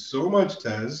in so much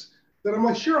TES that I'm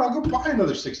like, sure, I'll go buy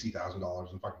another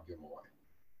 $60,000 and fucking give them away.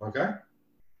 Okay?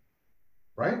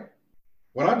 Right?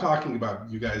 When I'm talking about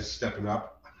you guys stepping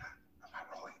up, I'm not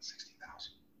rolling at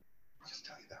 60,000. I'll just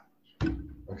tell you that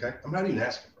much. Okay? I'm not even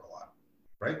asking for a lot.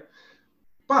 Right?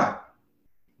 But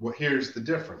here's the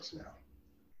difference now.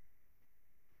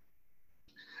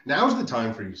 Now's the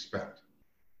time for you to spend.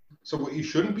 So what you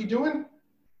shouldn't be doing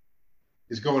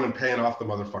is going and paying off the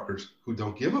motherfuckers who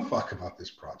don't give a fuck about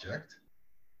this project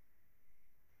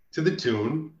to the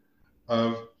tune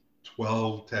of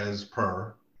 12 TES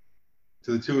per,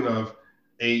 to the tune of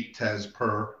 8 TES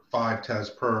per, 5 TES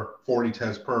per, 40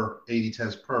 TES per, 80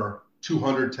 TES per,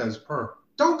 200 TES per.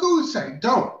 Don't go say,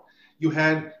 don't. You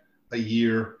had a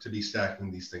year to be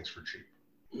stacking these things for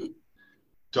cheap.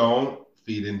 Don't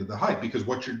feed into the hype, because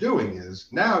what you're doing is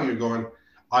now you're going,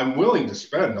 I'm willing to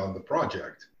spend on the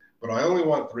project, but I only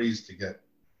want 3s to get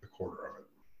a quarter of it.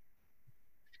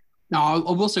 Now,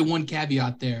 I will say one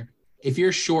caveat there. If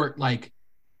you're short like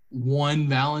one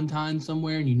Valentine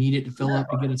somewhere and you need it to fill up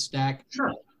to get a stack,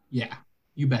 sure. Yeah,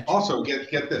 you bet. Also,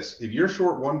 get this. If you're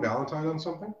short one Valentine on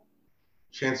something,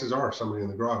 chances are somebody in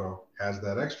the grotto has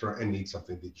that extra and needs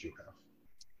something that you have.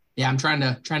 Yeah, I'm trying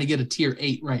to get a tier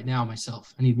 8 right now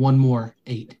myself. I need one more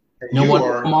 8. And no you one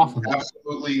are come off of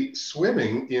absolutely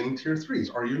swimming in tier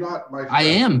 3s. Are you not, my friend? I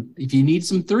am. If you need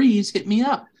some 3s, hit me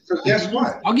up. So guess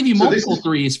what? I'll give you multiple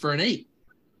 3s for an 8.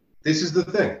 This is the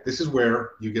thing. This is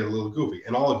where you get a little goofy,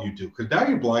 and all of you do, because now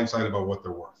you're blindsided about what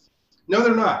they're worth. No,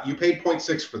 they're not. You paid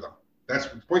 0.6 for them. That's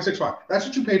 0.65. That's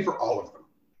what you paid for all of them.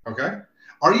 Okay?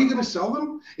 Are you going to sell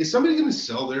them? Is somebody going to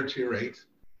sell their tier 8?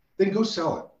 Then go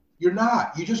sell it. You're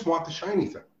not. You just want the shiny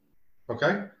thing.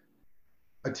 Okay?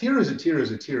 A tier is a tier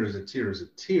is a tier is a tier is a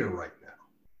tier right now.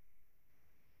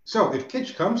 So if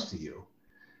Kitch comes to you,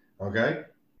 okay,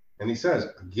 and he says,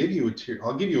 I'll give you a tier,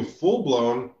 I'll give you a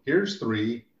full-blown, here's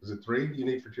 3. Is it 3 you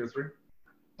need for tier 3?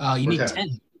 You need 10.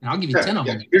 And I'll give you 10 of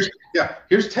them.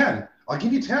 Here's 10. I'll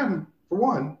give you 10 for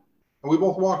one, and we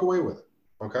both walk away with it.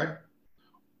 Okay?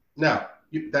 Now,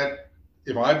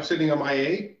 if I'm sitting on my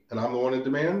 8 and I'm the one in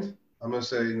demand, I'm going to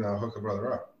say, no, hook a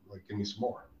brother up. Like, give me some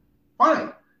more.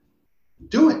 Fine.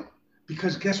 Do it.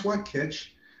 Because guess what,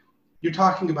 Kitch? You're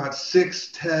talking about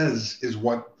 6 tes is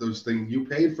what those things, you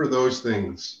paid for those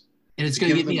things. And it's going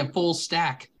to give me a full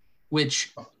stack,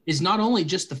 which is not only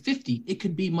just the 50, it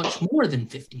could be much more than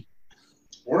 50.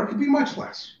 Or it could be much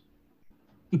less.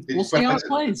 We'll see how it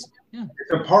plays. Yeah.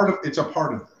 It's a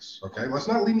part of this. Okay. Let's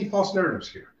not leave any false narratives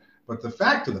here. But the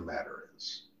fact of the matter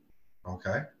is,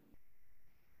 okay,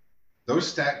 those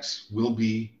stacks will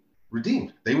be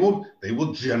redeemed. They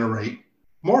will generate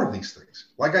more of these things.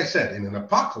 Like I said, in an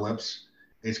apocalypse,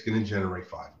 it's going to generate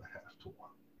 5.5 to 1.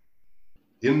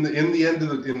 In the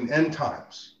end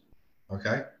times.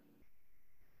 Okay.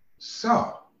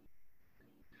 So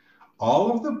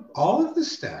all of the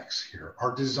stacks here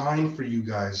are designed for you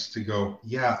guys to go,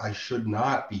 yeah, I should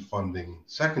not be funding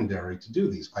secondary to do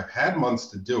these. I've had months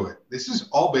to do it. This is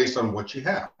all based on what you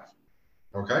have.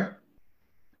 Okay.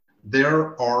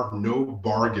 There are no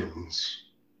bargains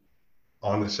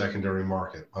on the secondary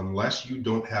market unless you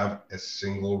don't have a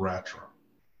single retro.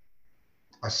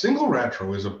 A single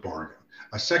retro is a bargain.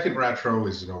 A second retro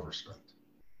is an overspend.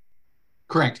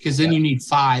 Correct, because then you need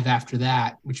 5 after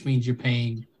that, which means you're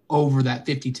paying over that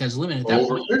 50 tes limit. At that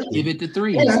point, give it to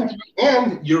 3.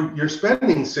 And you're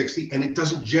spending 60 and it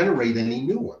doesn't generate any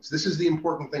new ones. This is the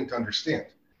important thing to understand.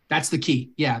 That's the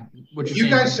key. Yeah. What you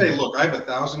guys say, look, I have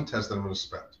 1,000 tes that I'm going to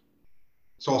spend.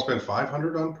 So I'll spend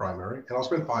 500 on primary and I'll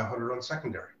spend 500 on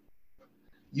secondary.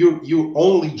 You're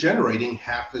only generating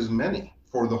half as many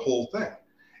for the whole thing.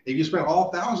 If you spend all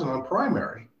 1,000 on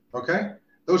primary, okay,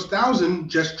 those 1,000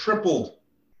 just tripled.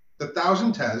 The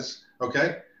 1,000 tes,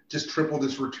 okay, just tripled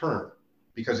its return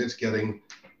because it's getting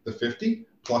the 50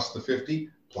 plus the 50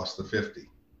 plus the 50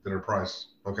 that are priced,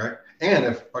 okay? And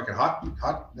if fucking hot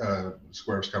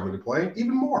squares come into play,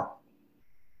 even more.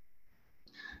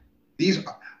 These,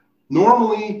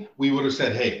 normally we would have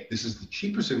said, hey, this is the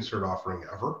cheapest insert offering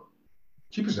ever,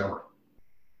 cheapest ever,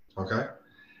 okay?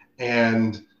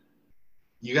 And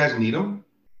you guys need them,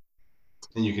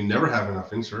 and you can never have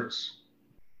enough inserts.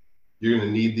 You're going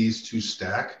to need these to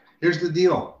stack. Here's the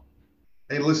deal.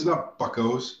 Hey, listen up,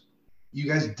 buckos. You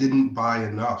guys didn't buy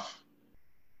enough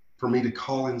for me to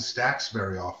call in stacks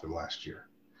very often last year.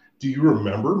 Do you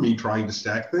remember me trying to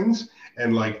stack things?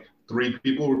 And like 3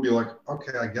 people would be like,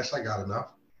 okay, I guess I got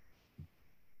enough.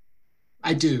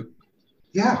 I do.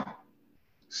 Yeah.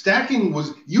 Stacking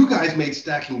was, you guys made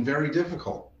stacking very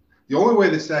difficult. The only way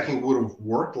that stacking would have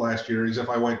worked last year is if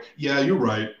I went, yeah, you're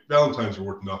right, Valentines are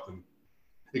worth nothing.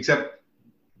 Except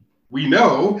we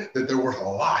know that they're worth a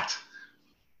lot.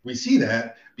 We see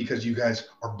that because you guys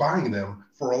are buying them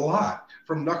for a lot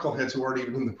from knuckleheads who aren't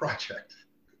even in the project.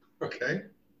 Okay?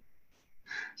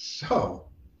 So,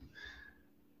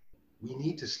 we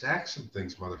need to stack some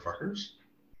things, motherfuckers.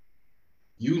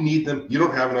 You need them. You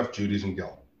don't have enough Judies and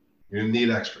Gil. You're going to need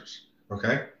extras.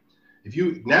 Okay? If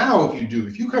you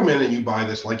come in and you buy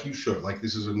this like you should, like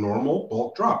this is a normal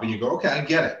bulk drop, and you go, okay, I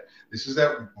get it. This is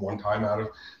that one time out of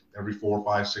every 4,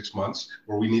 5, 6 months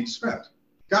where we need to spend.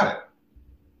 Got it.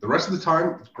 The rest of the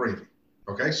time, it's gravy.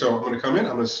 Okay, so I'm going to come in,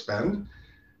 I'm going to spend.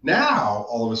 Now,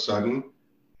 all of a sudden,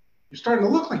 you're starting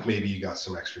to look like maybe you got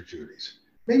some extra Judies.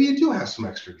 Maybe you do have some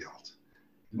extra guilt.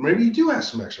 Maybe you do have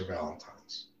some extra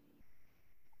Valentines.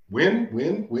 Win,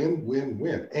 win, win, win,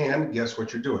 win. And guess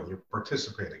what you're doing? You're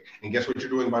participating. And guess what you're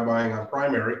doing by buying on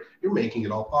primary? You're making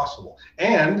it all possible.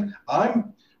 And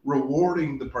I'm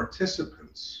rewarding the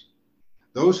participants.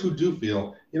 Those who do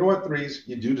feel, you know what, threes,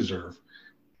 you do deserve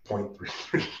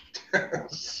 0.33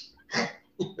 tes.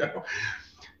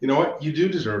 You know what? You do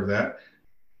deserve that.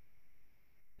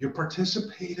 You're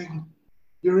participating.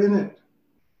 You're in it.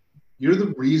 You're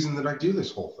the reason that I do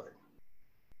this whole thing.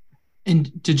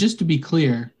 And to be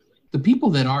clear, the people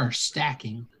that are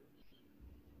stacking,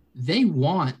 they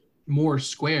want more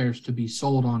squares to be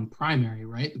sold on primary,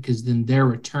 right? Because then their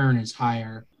return is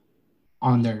higher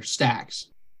on their stacks.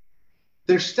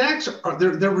 Their stacks are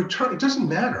their return. It doesn't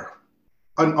matter.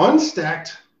 An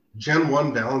unstacked Gen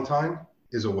 1 Valentine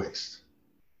is a waste.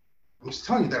 I'm just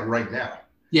telling you that right now.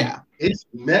 Yeah. It's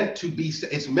meant to be,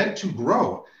 it's meant to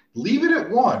grow. Leave it at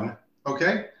 1,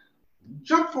 okay?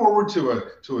 Jump forward to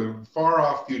a far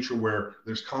off future where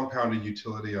there's compounded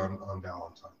utility on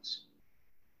Valentines.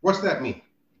 What's that mean?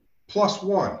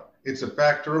 +1. It's a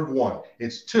factor of 1.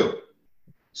 It's 2.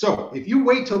 So if you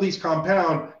wait till these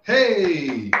compound,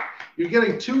 hey, you're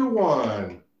getting 2 to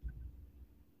 1.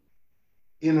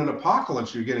 In an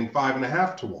apocalypse, you're getting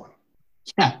 5.5 to 1.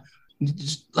 Yeah.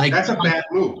 Just like that's a bad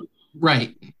move.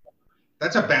 Right.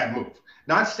 That's a bad move.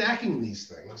 Not stacking these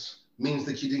things means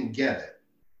that you didn't get it.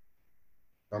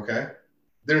 Okay?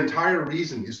 Their entire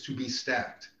reason is to be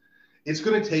stacked. It's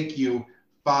going to take you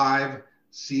 5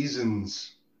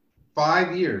 seasons,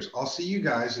 5 years. I'll see you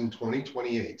guys in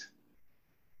 2028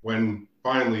 when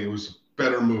finally it was a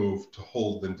better move to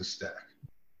hold than to stack.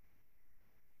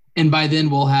 And by then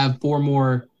we'll have 4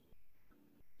 more,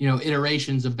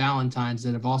 iterations of Valentine's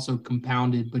that have also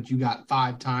compounded, but you got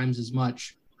 5 times as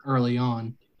much early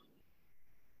on.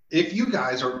 If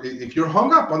you're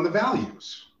hung up on the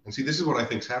values, and see, this is what I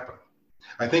think is happening.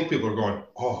 I think people are going,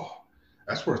 oh,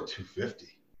 that's worth $250.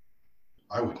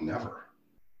 I would never.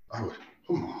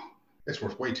 It's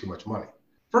worth way too much money.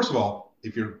 First of all,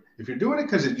 if you're doing it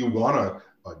because you want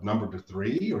a number to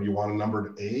 3 or you want a number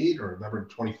to 8 or a number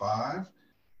to 25,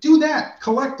 do that.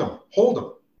 Collect them. Hold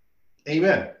them.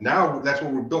 Amen. Now that's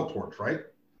what we're built towards, right?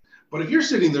 But if you're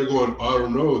sitting there going, I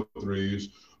don't know,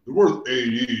 3s, they're worth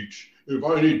 8 each. If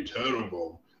I need 10 of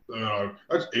them,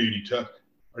 that's 80 10.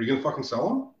 Are you going to fucking sell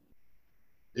them?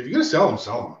 If you're going to sell them,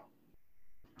 sell them.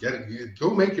 Get it. Go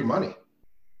make your money.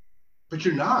 But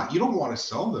you're not. You don't want to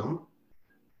sell them.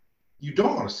 You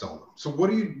don't want to sell them. So what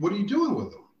are you doing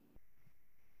with them?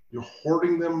 You're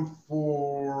hoarding them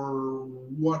for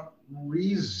what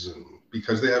reason?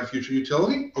 Because they have future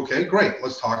utility? Okay, great.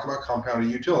 Let's talk about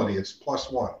compounded utility. It's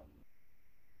 +1.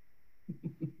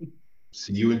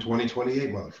 See you in 2028,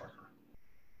 motherfucker.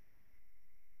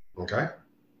 Okay?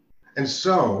 And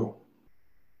so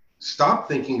stop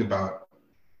thinking about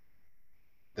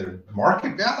the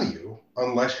market value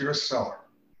unless you're a seller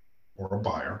or a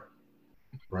buyer,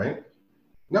 right?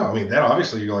 No, I mean, that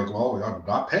obviously you're like, well, I'm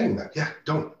not paying that. Yeah,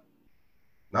 don't.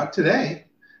 Not today.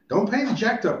 Don't pay the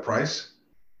jacked up price.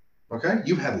 Okay?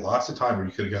 You've had lots of time where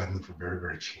you could have gotten them for very,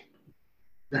 very cheap.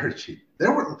 Very cheap.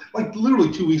 There were, like,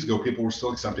 literally 2 weeks ago, people were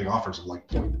still accepting offers of like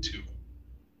 0.2.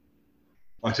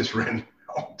 I just ran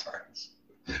Valentine's,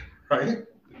 right?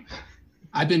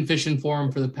 I've been fishing for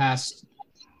them for the past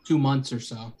 2 months or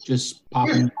so, just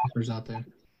popping offers out there.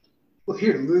 Well,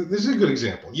 here, this is a good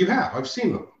example. I've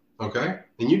seen them, okay?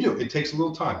 And you do. It takes a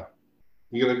little time.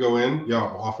 You got to go in,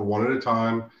 offer one at a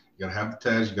time. You got to have the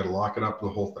TES, you got to lock it up, the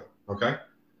whole thing, okay?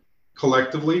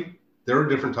 Collectively, there are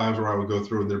different times where I would go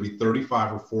through and there'd be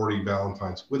 35 or 40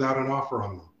 Valentines without an offer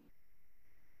on them.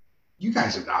 You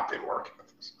guys have not been working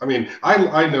with this. I mean,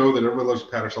 I know that everyone loves to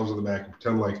pat ourselves on the back and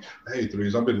pretend like, hey,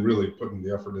 3s, I've been really putting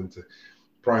the effort into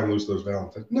pry and loose those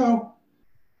Valentines. No.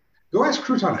 Go ask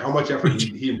Crouton how much effort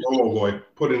he and Romo Boy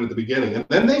put in at the beginning. And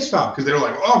then they stopped because they were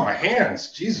like, oh, my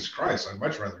hands. Jesus Christ, I'd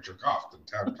much rather jerk off than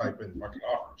type in fucking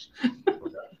offers.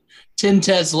 Okay. 10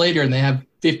 tests later and they have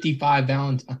 55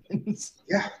 Valentines.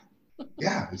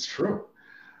 Yeah, it's true.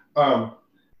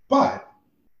 But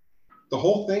the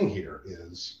whole thing here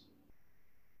is,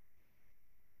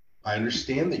 I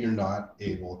understand that you're not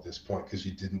able at this point because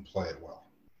you didn't play it well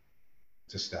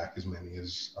to stack as many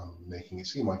as I'm making it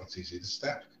seem like it's easy to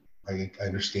stack. I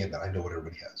understand that. I know what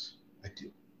everybody has. I do.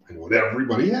 I know what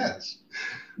everybody has.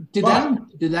 Did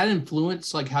that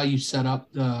influence like how you set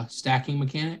up the stacking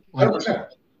mechanic? Like, 100%.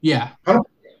 Yeah. 100%.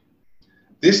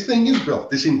 This thing is built.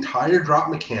 This entire drop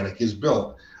mechanic is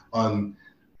built on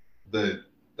the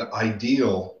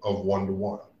ideal of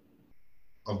 1-to-1.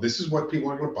 Of this is what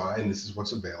people are going to buy, and this is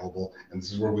what's available, and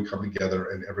this is where we come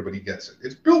together, and everybody gets it.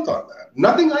 It's built on that.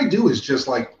 Nothing I do is just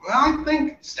like, well, I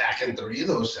think stacking 3 of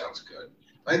those sounds good.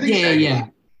 I think yeah.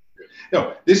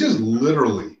 No, this is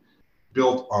literally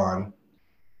built on.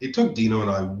 It took Dino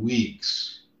and I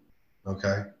weeks,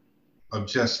 okay, of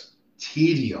just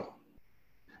tedium,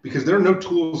 because there are no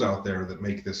tools out there that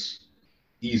make this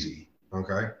easy.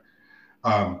 Okay,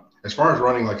 as far as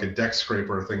running like a deck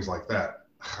scraper or things like that.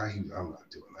 I'm not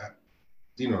doing that.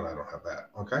 Dino and I don't have that.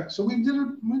 Okay. So we did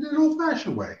it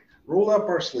old-fashioned way. Rolled up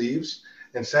our sleeves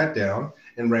and sat down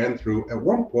and ran through. At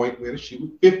one point, we had a sheet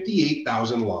with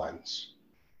 58,000 lines.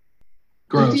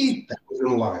 Gross.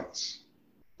 58,000 lines.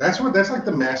 That's like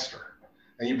the master.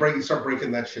 And you start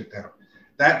breaking that shit down.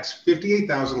 That's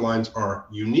 58,000 lines are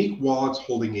unique wallets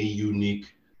holding a unique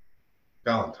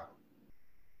Valentine.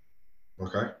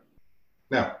 Okay.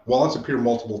 Now, wallets appear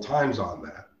multiple times on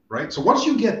that. Right? So once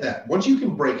you get that, once you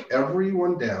can break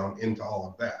everyone down into all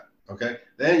of that, okay,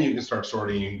 then you can start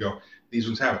sorting and go, these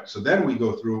ones have it. So then we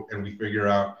go through and we figure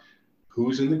out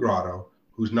who's in the grotto,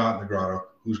 who's not in the grotto,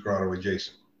 who's grotto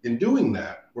adjacent. In doing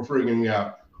that, we're figuring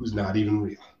out who's not even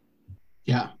real.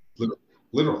 Yeah.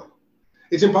 Literally.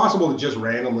 It's impossible to just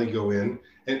randomly go in.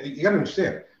 And you got to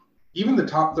understand, even the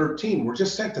top 13 were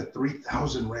just sent to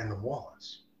 3,000 random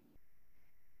wallets.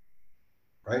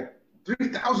 Right?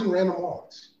 3,000 random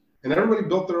wallets. And everybody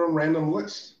built their own random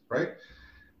list, right?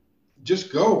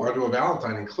 Just go onto a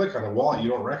Valentine and click on a wallet you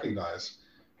don't recognize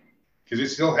because it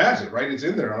still has it, right? It's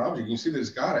in there on object. You can see that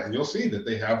it's got it, and you'll see that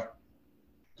they have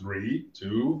 3,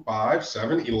 2, 5,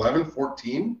 7, 11,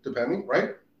 14, depending,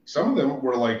 right? Some of them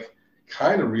were like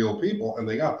kind of real people and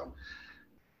they got them.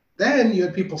 Then you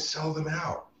had people sell them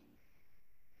out.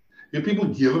 You had people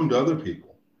give them to other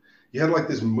people. You had like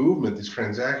this movement, this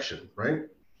transaction, right?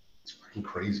 It's fucking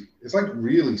crazy. It's like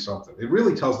really something. It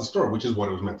really tells the story, which is what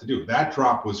it was meant to do. That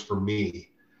drop was for me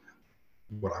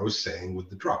what I was saying with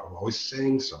the drop. I'm always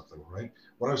saying something, right?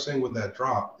 What I was saying with that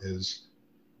drop is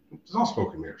there's all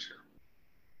smoke and mirrors here.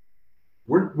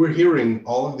 We're hearing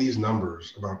all of these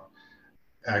numbers about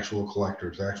actual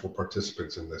collectors, actual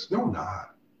participants in this. No,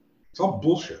 not. It's all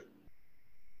bullshit.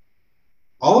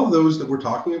 All of those that we're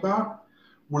talking about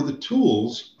were the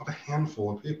tools of a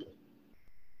handful of people.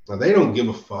 Now, they don't give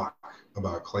a fuck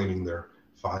about claiming their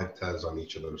 5 TES on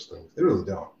each of those things. They really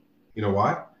don't. You know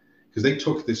why? Because they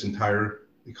took this entire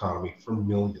economy for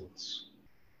millions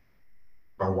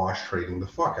by wash trading the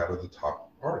fuck out of the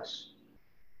top artists.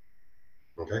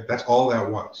 Okay, that's all that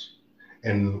was.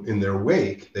 And in their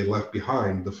wake, they left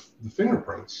behind the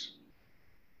fingerprints.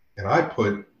 And I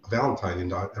put a Valentine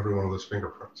into every one of those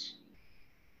fingerprints.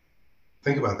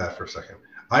 Think about that for a second.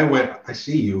 I went, I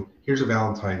see you, here's a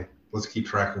Valentine. Let's keep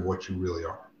track of what you really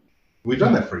are. We've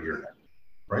done that for a year now,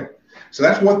 right? So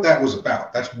that's what that was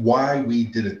about. That's why we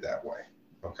did it that way,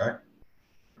 okay?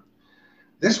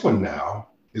 This one now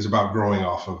is about growing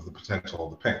off of the potential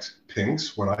of the pinks.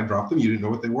 Pinks, when I dropped them, you didn't know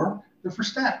what they were. They're for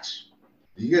stacks.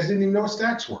 You guys didn't even know what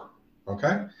stacks were,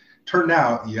 okay? Turned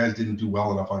out you guys didn't do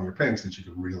well enough on your pinks that you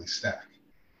could really stack.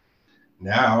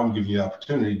 Now I'm giving you the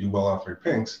opportunity to do well off your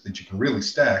pinks that you can really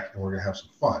stack, and we're gonna have some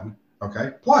fun,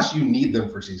 okay? Plus you need them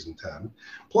for season 10.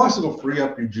 Plus it'll free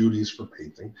up your Judies for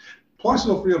painting. Plus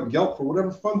it'll free up Gelt for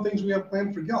whatever fun things we have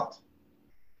planned for Gelt.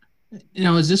 You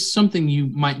know, is this something you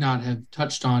might not have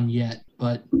touched on yet,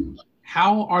 but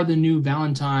how are the new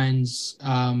Valentines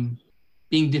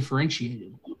being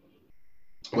differentiated?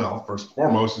 Well, first and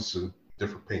foremost, it's a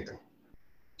different painting.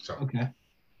 So okay,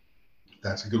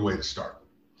 that's a good way to start.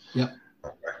 Yep.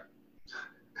 Okay.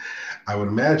 I would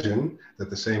imagine that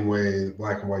the same way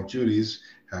black and white Judies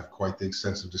have quite the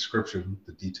extensive description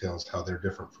that details how they're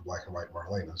different from black and white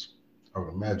Marlenas, I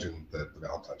would imagine that the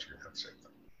Valentines are going to have the same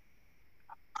thing.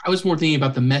 I was more thinking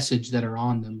about the message that are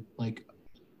on them, like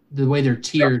the way they're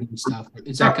tiered and stuff.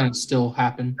 Is that going to still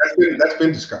happen? That's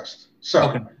been discussed. So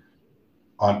okay.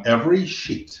 On every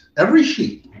sheet, every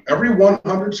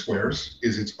 100 squares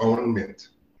is its own mint.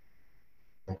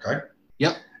 Okay?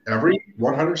 Yep. Every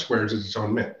 100 squares is its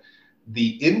own mint.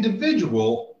 The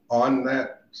individual on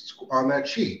that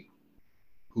sheet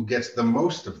who gets the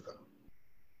most of them.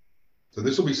 So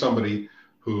this will be somebody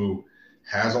who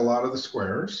has a lot of the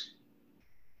squares,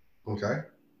 okay,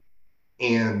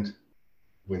 and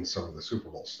wins some of the Super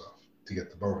Bowl stuff to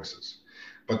get the bonuses.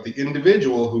 But the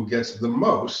individual who gets the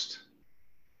most,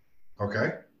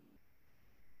 okay,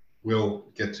 will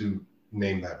get to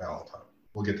name that Valentine.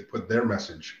 We'll get to put their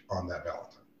message on that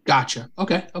Valentine. Gotcha.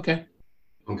 Okay. Okay.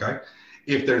 Okay.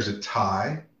 If there's a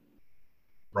tie,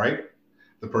 right,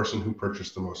 the person who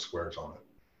purchased the most squares on it.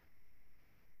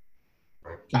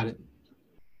 Right. Got it.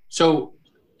 So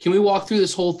can we walk through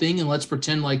this whole thing and let's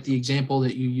pretend like the example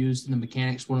that you used in the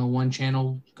Mechanics 101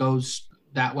 channel goes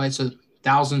that way? So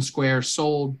 1,000 squares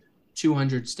sold,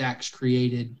 200 stacks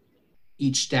created.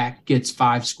 Each stack gets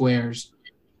 5 squares.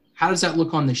 How does that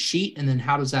look on the sheet? And then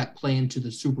how does that play into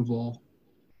the Super Bowl?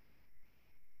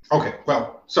 Okay,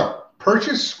 well, so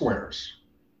purchase squares.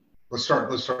 Let's start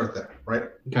there, right?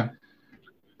 Okay.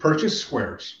 Purchase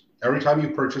squares. Every time you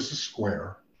purchase a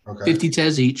square, okay. 50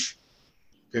 TES each.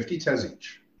 50 TES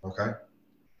each, okay?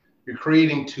 You're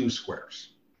creating 2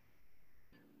 squares.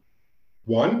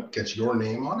 One gets your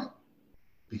name on it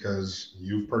because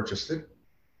you've purchased it.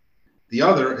 The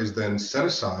other is then set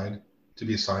aside to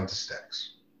be assigned to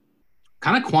stacks.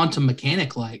 Kind of quantum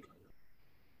mechanic like.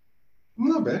 A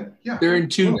little bit, yeah. They're in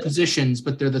 2 positions,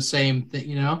 but they're the same thing,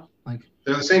 you know? Like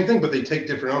they're the same thing, but they take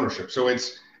different ownership. So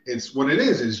it's what it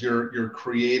is you're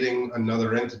creating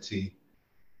another entity.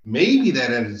 Maybe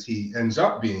that entity ends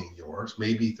up being yours.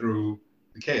 Maybe through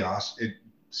the chaos, it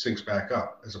syncs back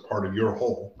up as a part of your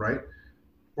whole, right?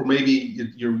 Or maybe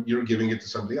you're giving it to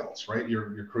somebody else, right?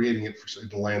 You're creating it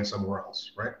to land somewhere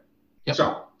else, right? Yep.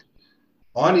 So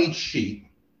on each sheet,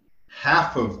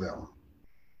 half of them,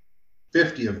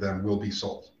 50 of them will be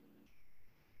sold.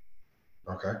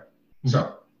 Okay. Mm-hmm.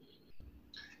 So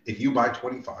if you buy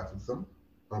 25 of them,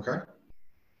 okay.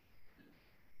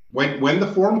 When the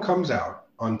form comes out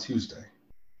on Tuesday,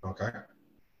 okay,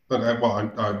 but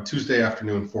on Tuesday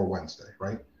afternoon for Wednesday,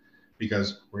 right?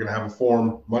 Because we're gonna have a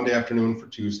form Monday afternoon for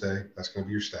Tuesday. That's gonna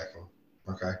be your stacking,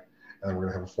 okay, and then we're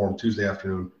gonna have a form Tuesday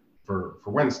afternoon for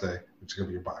Wednesday, which is going to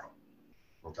be your buying.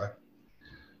 Okay.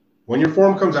 When your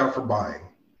form comes out for buying,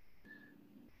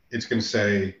 it's going to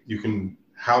say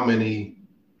how many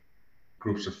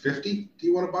groups of 50 do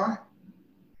you want to buy?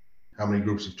 How many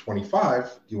groups of 25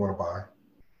 do you want to buy?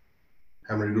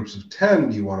 How many groups of 10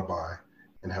 do you want to buy?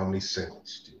 And how many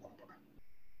singles do you want to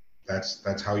buy?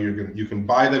 That's how you can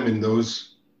buy them in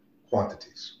those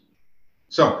quantities.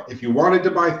 So if you wanted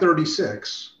to buy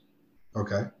 36,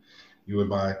 okay, you would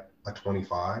buy a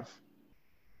 25,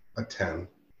 a 10,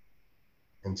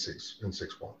 and six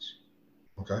ones.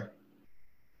 Okay.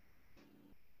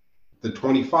 The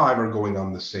 25 are going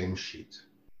on the same sheet.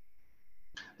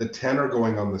 The 10 are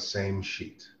going on the same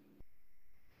sheet.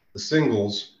 The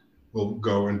singles will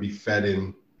go and be fed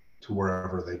in to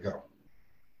wherever they go.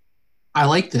 I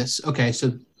like this. Okay,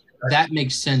 so that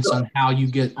makes sense on how you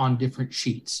get on different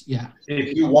sheets. Yeah.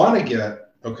 If you want to get,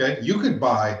 okay, you could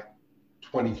buy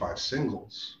 25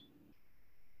 singles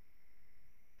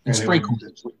and sprinkle.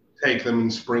 Take them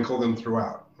and sprinkle them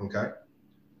throughout. Okay.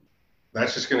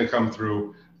 That's just going to come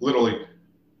through literally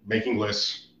making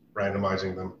lists,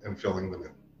 randomizing them, and filling them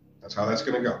in. That's how that's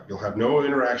going to go. You'll have no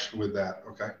interaction with that.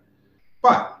 Okay.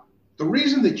 But the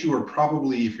reason that you are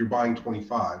probably, if you're buying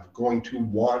 25, going to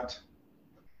want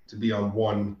to be on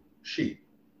one sheet,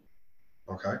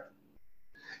 okay,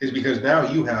 is because now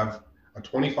you have a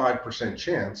 25%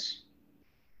 chance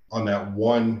on that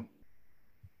one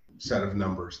set of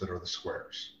numbers that are the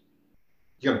squares.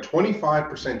 You got a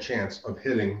 25% chance of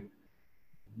hitting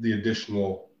the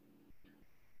additional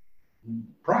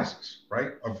prizes,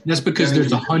 right? That's because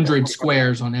there's 100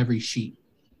 squares on every sheet.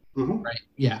 Mm-hmm. Right.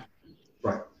 Yeah.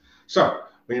 Right. So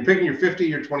when you're picking your 50,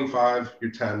 your 25,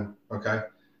 your 10, okay,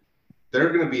 they're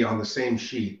going to be on the same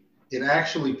sheet. It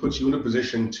actually puts you in a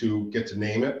position to get to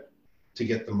name it, to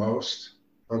get the most,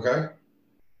 okay?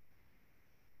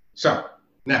 So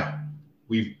now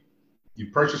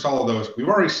you've purchased all of those. We've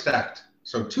already stacked.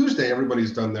 So Tuesday,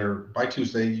 everybody's done by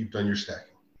Tuesday, you've done your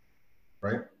stacking,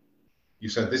 right? You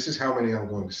said, this is how many I'm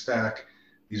going to stack.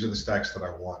 These are the stacks that I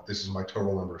want. This is my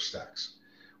total number of stacks.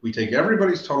 We take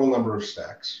everybody's total number of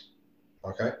stacks,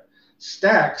 okay?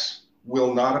 Stacks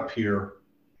will not appear.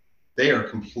 They are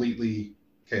completely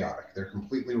chaotic. They're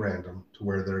completely random to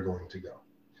where they're going to go.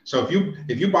 So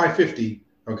if you buy 50,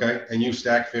 okay, and you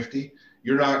stack 50,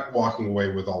 you're not walking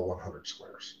away with all 100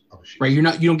 squares of a sheet. Right. You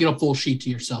don't get a full sheet to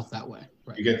yourself that way.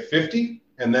 Right. You get 50,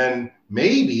 and then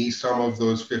maybe some of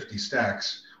those 50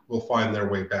 stacks will find their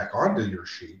way back onto your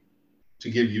sheet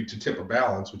to tip a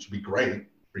balance, which would be great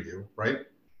for you, right?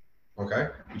 Okay,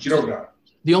 but you don't know.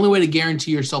 The only way to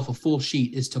guarantee yourself a full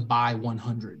sheet is to buy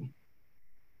 100.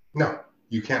 No,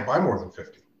 you can't buy more than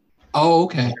 50. Oh,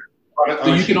 okay.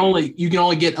 So you can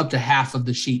only get up to half of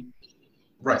the sheet,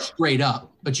 right? Straight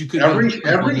up, but you could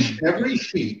every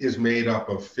sheet is made up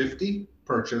of 50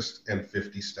 purchased and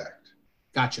 50 stacked.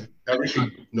 Gotcha. Every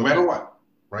sheet, no matter what,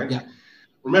 right? Yeah.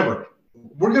 Remember,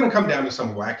 we're going to come down to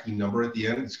some wacky number at the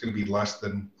end. It's going to be less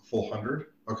than a full 100.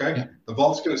 Okay. Yeah. The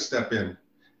vault's going to step in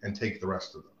and take the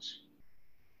rest of those.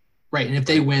 Right, and if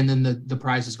they win, then the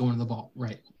prize is going to the vault.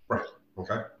 Right. Right.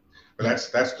 Okay. But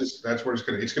that's where it's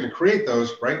going to create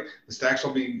those, right? The stacks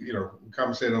will be,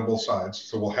 compensated on both sides.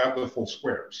 So we'll have the full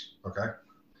squares. Okay.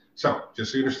 So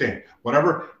just so you understand,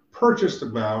 whatever purchased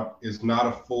amount is not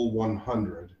a full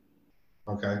 100.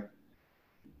 Okay.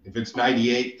 If it's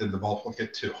 98, then the vault will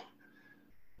get 2.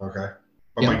 Okay.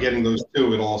 But by getting those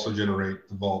 2, it'll also generate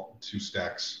the vault 2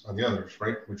 stacks on the others,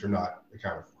 right? Which are not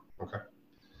accounted for. Okay.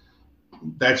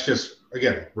 That's just,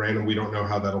 again, random. We don't know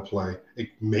how that'll play.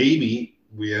 Maybe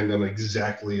we end on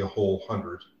exactly a whole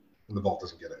 100 and the vault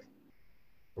doesn't get any.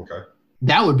 Okay.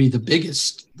 That would be the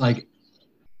biggest, like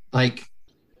that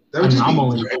would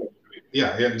anomaly.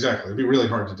 Yeah, exactly. It'd be really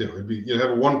hard to do. You'd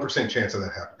have a 1% chance of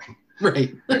that happening.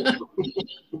 Right.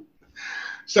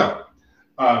 So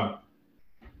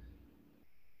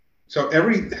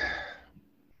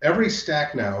every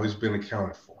stack now has been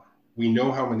accounted for. We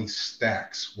know how many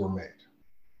stacks were made.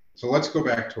 So let's go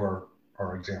back to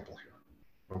our example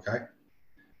here. Okay.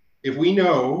 If we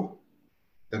know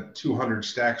that 200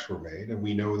 stacks were made and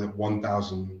we know that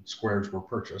 1,000 squares were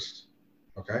purchased,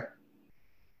 okay,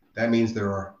 that means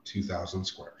there are 2,000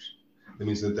 squares. That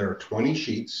means that there are 20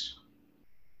 sheets,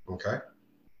 okay?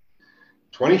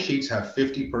 20 sheets have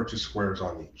 50 purchased squares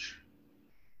on each,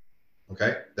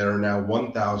 okay? There are now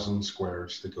 1,000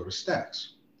 squares that go to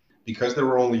stacks. Because there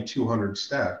were only 200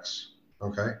 stacks,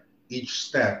 okay, each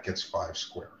stack gets 5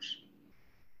 squares.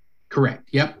 Correct.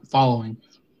 Yep. Following.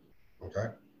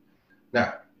 Okay.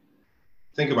 Now,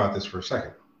 think about this for a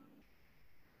second.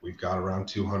 We've got around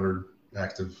 200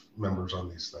 active members on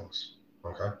these things.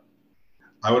 Okay.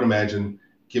 I would imagine,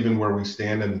 given where we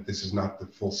stand and that this is not the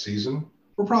full season,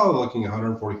 we're probably looking at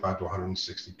 145 to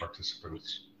 160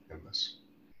 participants in this.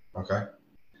 Okay.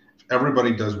 If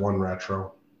everybody does one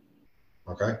retro,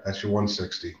 okay, that's your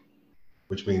 160,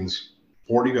 which means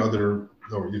 40 other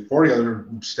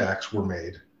stacks were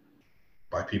made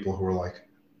by people who were like,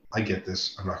 I get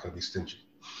this, I'm not going to be stingy.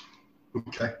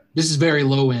 Okay. This is very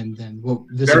low end then. Well,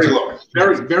 very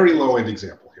low end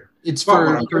example here. It's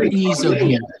for ease of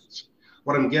use.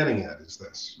 What I'm getting at is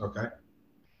this, okay?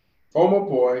 FOMO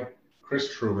Boy,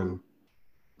 Chris Truman,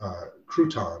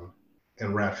 Crouton,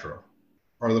 and Retro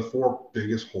are the 4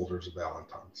 biggest holders of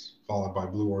Val3ntin3s, followed by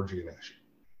Blue Orgy and Ashy.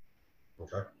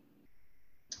 Okay?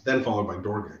 Then followed by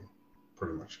Door Gang,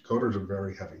 pretty much. Coders are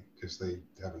very heavy because they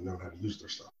haven't known how to use their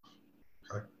stuff.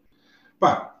 Okay?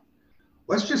 But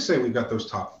let's just say we've got those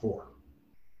top 4.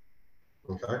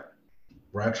 Okay?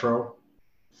 Retro,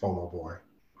 FOMO Boy,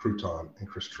 Crouton, and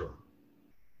Chris Truman.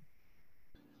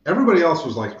 Everybody else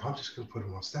was like, I'm just going to put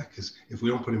him on stack because if we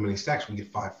don't put him in any stacks, we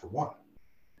get 5 for 1.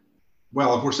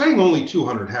 Well, if we're saying only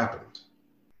 200 happened,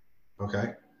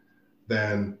 okay,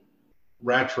 then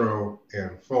Retro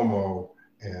and FOMO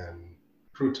and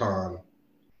Crouton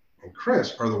and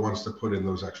Chris are the ones to put in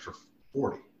those extra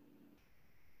 40,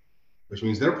 which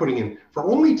means they're putting in, for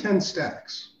only 10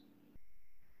 stacks,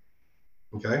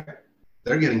 okay,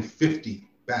 they're getting 50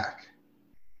 back.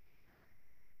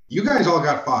 You guys all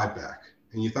got 5 back.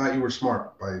 And you thought you were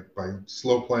smart by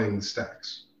slow playing the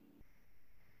stacks.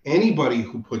 Anybody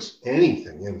who puts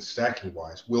anything in stacking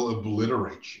wise will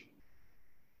obliterate you.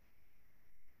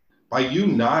 By you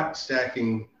not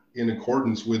stacking in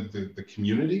accordance with the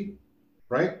community,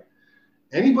 right?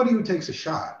 Anybody who takes a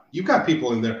shot, you've got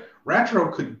people in there.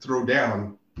 Retro could throw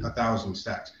down 1,000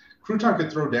 stacks. Crouton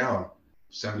could throw down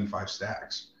 75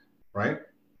 stacks, right?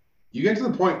 You get to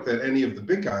the point that any of the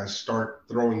big guys start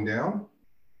throwing down,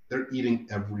 they're eating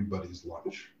everybody's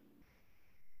lunch.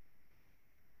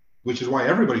 Which is why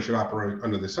everybody should operate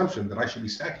under the assumption that I should be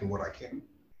stacking what I can.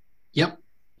 Yep.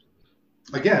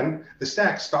 Again, the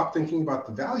stacks, stop thinking about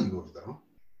the value of them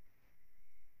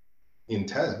in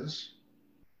TES.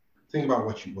 Think about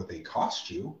what they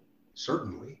cost you,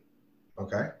 certainly.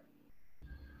 Okay.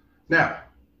 Now,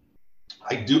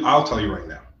 I'll tell you right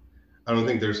now, I don't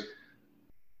think there's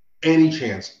any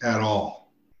chance at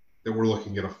all that we're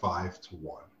looking at a 5 to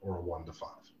 1 or a 1 to 5.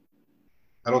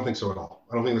 I don't think so at all.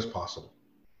 I don't think that's possible.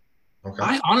 Okay.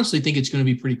 I honestly think it's going to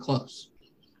be pretty close.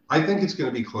 I think it's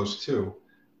going to be close too,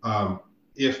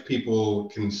 if people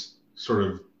can sort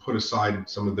of put aside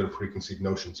some of their preconceived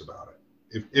notions about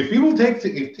it. If people take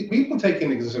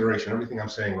into consideration everything I'm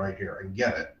saying right here and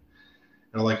get it,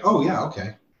 and are like, oh yeah,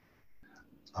 okay,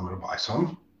 I'm going to buy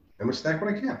some. I'm going to stack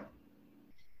what I can.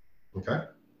 Okay.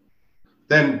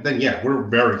 Then yeah, we're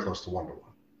very close to 1 to 1.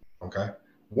 Okay.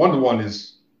 1 to 1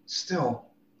 is still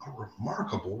a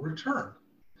remarkable return.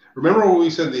 Remember when we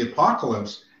said the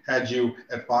apocalypse had you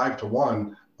at 5 to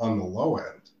 1 on the low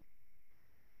end?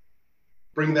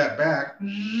 Bring that back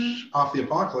off the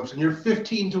apocalypse and you're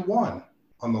 15 to 1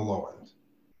 on the low end.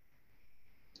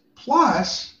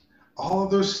 Plus, all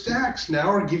of those stacks now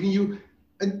are giving you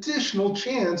additional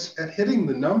chance at hitting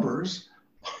the numbers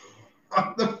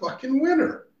on the fucking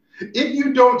winner. If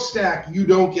you don't stack, you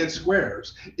don't get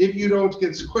squares. If you don't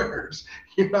get squares,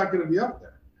 you're not going to be up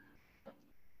there.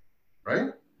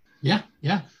 Right? Yeah,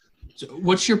 yeah. So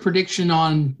what's your prediction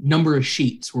on number of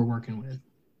sheets we're working with?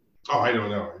 Oh, I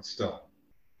don't know. It's still,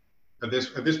 at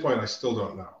this point, I still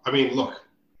don't know. I mean, look,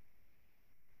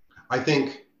 I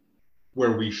think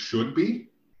where we should be,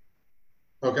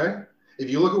 okay?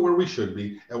 If you look at where we should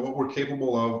be and what we're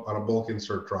capable of on a bulk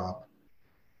insert drop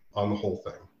on the whole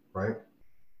thing, right?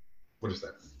 What is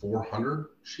that, 400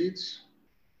 sheets?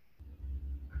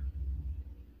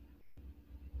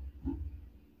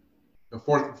 The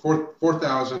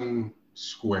 4,000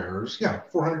 squares. Yeah,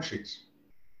 400 sheets.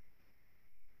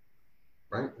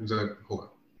 Right? Is that, hold on.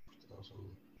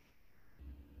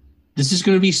 This is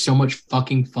going to be so much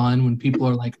fucking fun when people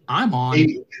are like, I'm on.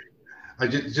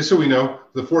 Just so we know,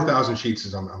 the 4,000 sheets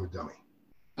is I'm a dummy.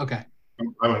 Okay.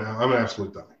 I'm an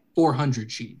absolute dummy.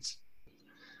 400 sheets.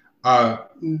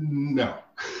 No.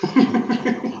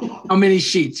 How many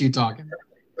sheets are you talking?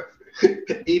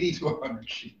 80 to 100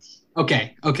 sheets.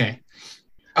 Okay.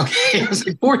 I was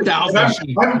like 4,000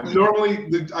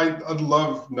 sheets. I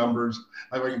love numbers.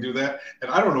 I can do that.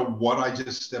 And I don't know what I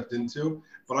just stepped into,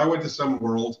 but I went to some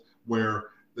world where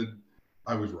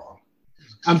I was wrong.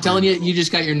 I'm telling you, you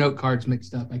just got your note cards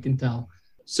mixed up. I can tell.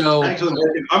 So actually,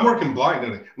 I'm working blind.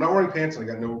 I'm not wearing pants. And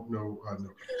I got no note cards.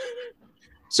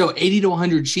 So 80 to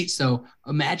 100 sheets, though.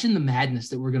 Imagine the madness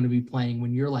that we're going to be playing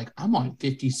when you're like, I'm on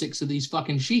 56 of these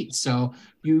fucking sheets. So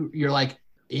you're like,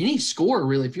 any score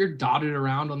really, if you're dotted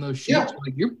around on those sheets,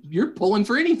 like you're pulling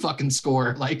for any fucking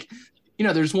score. Like, you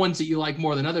know, there's ones that you like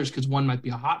more than others because one might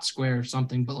be a hot square or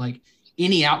something, but like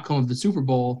any outcome of the Super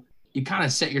Bowl, you kind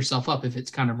of set yourself up if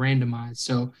it's kind of randomized.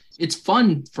 So it's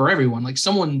fun for everyone. Like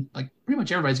someone, like pretty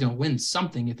much everybody's going to win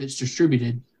something if it's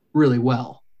distributed really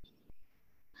well.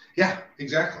 Yeah,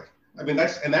 exactly. I mean,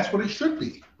 that's what it should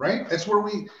be, right? That's where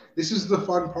this is the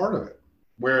fun part of it,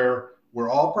 where we're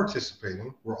all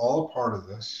participating. We're all a part of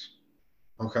this.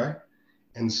 Okay.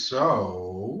 And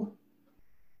so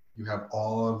you have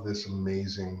all of this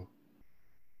amazing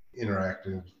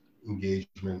interactive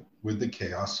engagement with the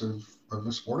chaos of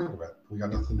a sporting event. We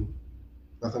got nothing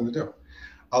to do.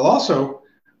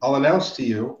 I'll announce to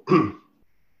you,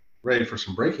 ready for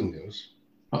some breaking news.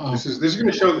 Uh-oh. This is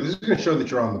going to show that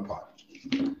you're on the pod.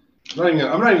 I'm not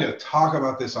even going to talk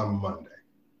about this on Monday.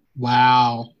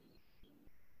 Wow.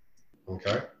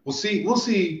 Okay. We'll see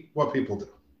what people do.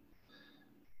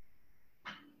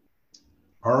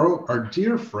 Our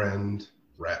dear friend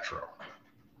Retro.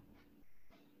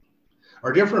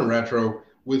 Our dear friend Retro,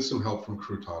 with some help from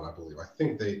Crouton, I believe. I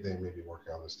think they may be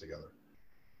working on this together.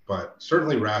 But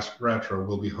certainly Retro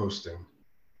will be hosting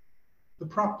the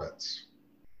prop bets.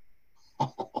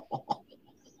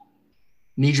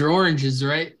 Need your oranges,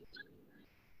 right?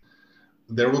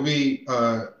 There will be,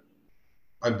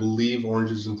 I believe,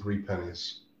 oranges and 3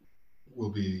 pennies will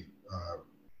be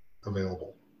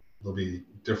available. There'll be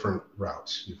different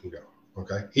routes you can go.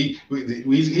 Okay,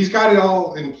 he's got it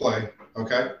all in play.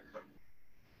 Okay,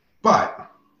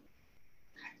 but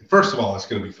first of all, it's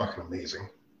going to be fucking amazing,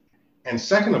 and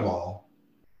second of all,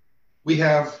 we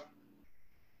have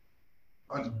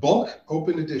a bulk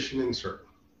open edition insert.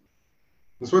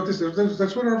 That's what this is.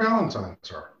 That's what our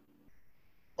Valentines are.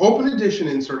 Open edition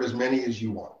insert as many as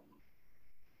you want.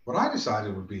 What I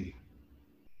decided would be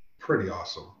pretty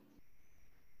awesome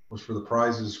was for the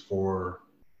prizes for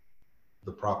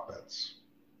the prop bets.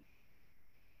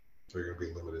 They're going to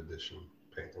be limited edition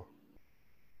painting.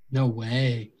 No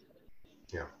way.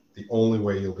 Yeah. The only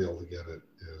way you'll be able to get it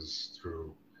is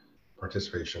through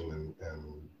participation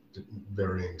and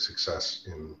varying success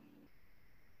in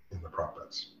the prop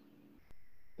bets.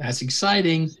 That's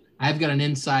exciting. I've got an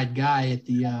inside guy at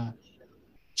the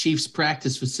Chiefs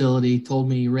practice facility told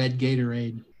me red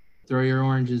Gatorade. Throw your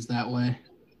oranges that way.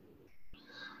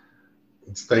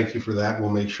 Thank you for that. We'll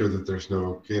make sure that there's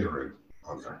no Gatorade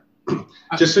on there.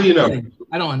 Just so you know.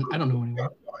 I don't know anyone.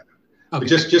 Okay. But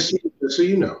just so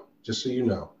you know, this is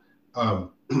going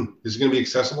to be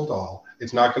accessible to all.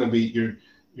 It's not going to be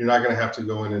you're not going to have to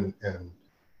go in and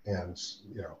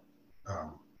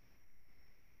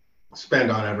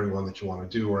spend on everyone that you want to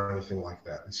do or anything like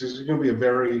that. It's just going to be a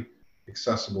very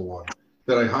accessible one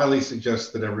that I highly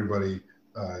suggest that everybody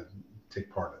take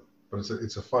part in. But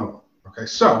it's a fun one. Okay,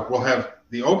 so we'll have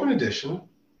the open edition,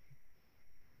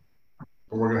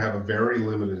 but we're going to have a very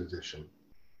limited edition.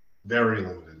 Very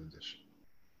limited edition.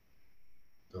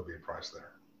 There'll be a prize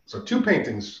there. So 2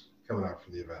 paintings coming out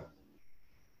for the event.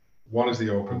 One is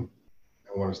the open,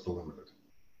 and one is the limited.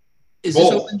 Is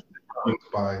Both this open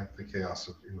by the chaos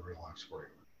of in the real life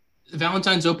sporting event.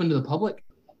 Valentine's open to the public?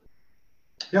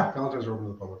 Yeah, Valentine's are open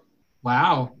to the public.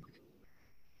 Wow.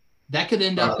 That could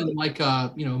end up in like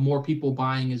more people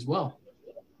buying as well.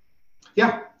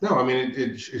 Yeah, no, I mean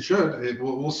it should.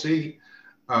 We'll see.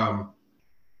 They'll,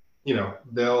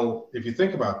 if you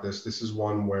think about this is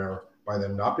one where by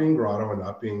them not being grotto and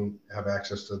not have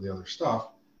access to the other stuff,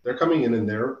 they're coming in and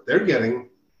they're getting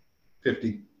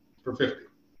 50 for 50.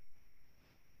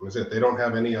 That's it. They don't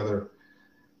have any other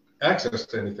access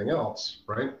to anything else,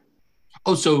 right?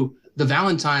 Oh, so the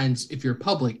Valentine's, if you're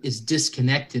public, is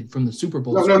disconnected from the Super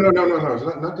Bowl. No.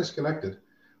 It's not disconnected.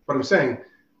 But I'm saying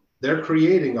they're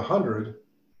creating 100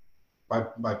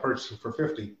 by purchasing for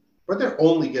 50, but they're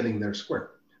only getting their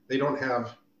square. They don't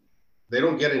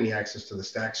get any access to the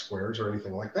stack squares or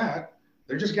anything like that.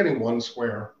 They're just getting 1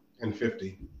 square and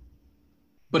 50.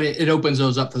 But it opens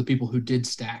those up for the people who did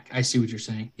stack. I see what you're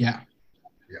saying. Yeah.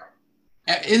 Yeah.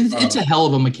 It's a hell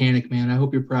of a mechanic, man. I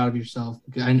hope you're proud of yourself.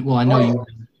 I know you are.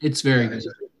 It's very good.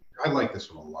 I like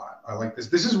this one a lot. I like this.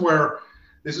 This is where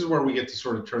we get to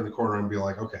sort of turn the corner and be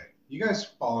like, okay, you guys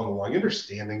following along,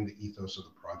 understanding the ethos of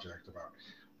the project about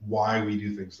why we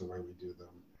do things the way we do them.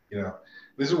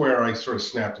 This is where I sort of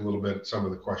snapped a little bit at some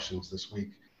of the questions this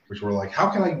week, which were like, how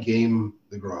can I game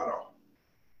the grotto?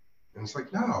 And it's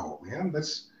like, no, man,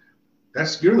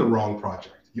 you're in the wrong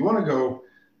project. You want to go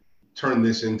turn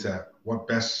this into what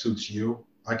best suits you.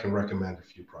 I can recommend a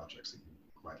few projects that you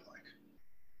might like.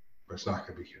 but it's not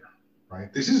going to be here,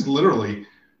 right? This is literally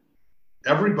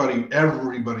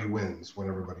everybody wins when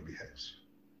everybody behaves.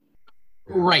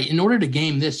 Yeah. Right. In order to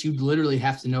game this, you'd literally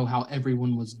have to know how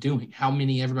everyone was doing, how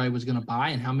many everybody was going to buy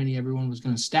and how many everyone was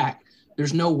going to stack.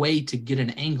 There's no way to get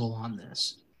an angle on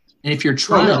this. And if you're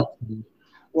trying,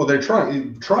 well, they're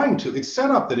trying to. It's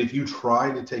set up that if you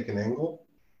try to take an angle,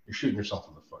 you're shooting yourself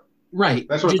in the foot. Right.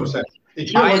 That's what I'm saying.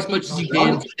 If buy as much as you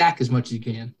can, stack as much as you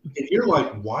can. If you're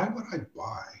like, why would I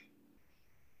buy?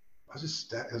 I'll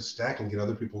just stack and get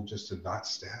other people just to not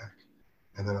stack,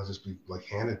 and then I'll just be like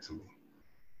handed to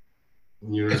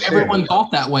me. If everyone thought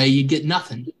that way, you'd get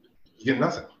nothing. You get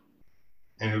nothing,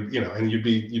 and and you'd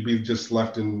be just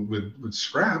left with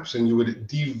scraps, and you would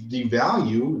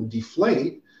devalue and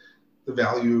deflate the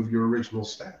value of your original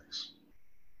stacks.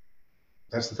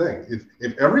 That's the thing.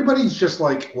 If everybody's just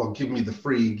like, well, give me the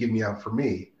free, give me out for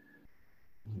me.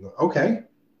 Okay,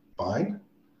 fine,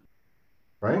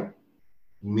 right?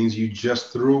 It means you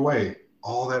just threw away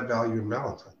all that value in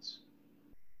Valentine's.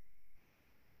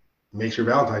 Makes your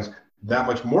Valentine's that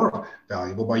much more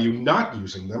valuable by you not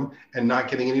using them and not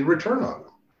getting any return on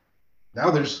them.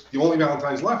 Now there's the only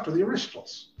Valentine's left are the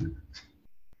originals.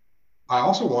 I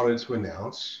also wanted to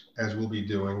announce, as we'll be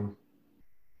doing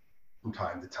from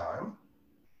time to time,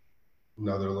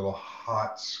 another little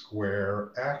hot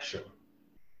square action.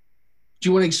 Do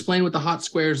you want to explain what the hot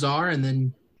squares are, and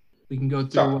then we can go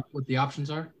through what the options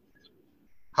are?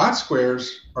 Hot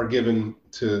squares are given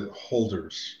to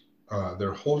holders.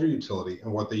 They're holder utility,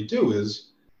 and what they do is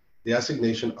the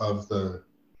assignation of the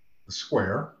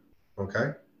square,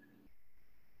 okay?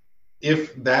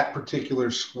 If that particular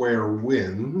square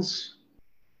wins,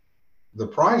 the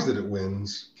prize that it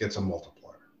wins gets a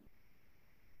multiplier.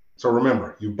 So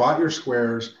remember, you bought your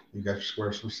squares, you got your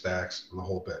squares from stacks, and the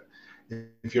whole bit.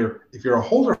 If you're a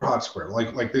holder hot square,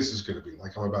 like this is going to be,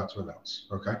 like I'm about to announce,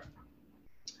 okay?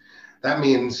 That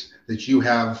means that you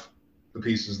have the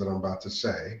pieces that I'm about to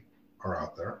say are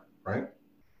out there, right?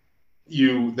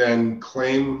 You then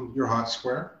claim your hot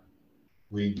square.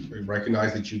 We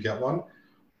recognize that you get one.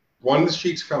 When the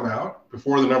sheets come out,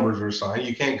 before the numbers are assigned,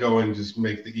 you can't go and just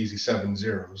make the easy 7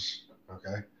 zeros,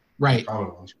 okay? Right.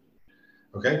 Common ones.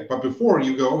 Okay, but before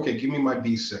you go, okay, give me my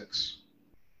B6.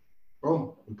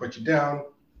 Boom, we put you down,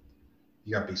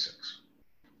 you got B6.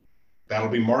 That'll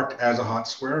be marked as a hot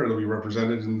square. It'll be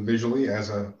represented visually as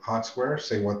a hot square.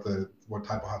 Say what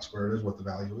type of hot square it is, what the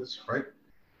value is, right?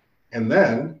 And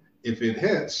then if it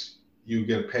hits, you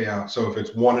get a payout. So if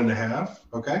it's 1.5,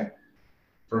 okay,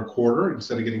 for a quarter,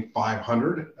 instead of getting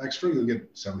 500 extra, you'll get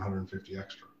 750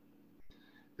 extra.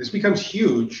 This becomes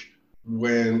huge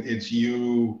when it's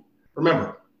you.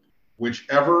 Remember,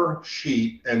 whichever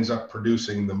sheet ends up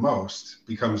producing the most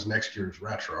becomes next year's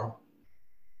retro,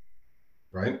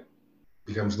 right?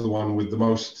 Becomes the one with the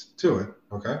most to it,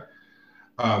 okay?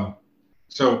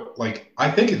 So like, I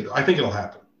think it'll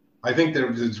happen. I think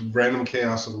that this random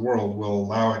chaos of the world will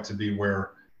allow it to be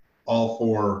where all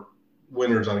 4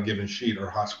 winners on a given sheet are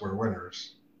hot square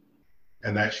winners,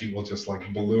 and that sheet will just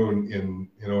like balloon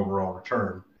in overall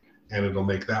return, and it'll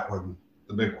make that one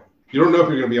the big one. You don't know if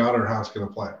you're going to be on it or how it's going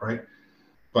to play, right?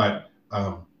 But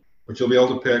you'll be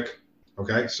able to pick,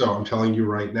 okay? So I'm telling you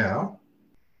right now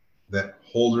that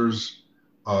holders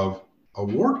of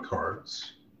award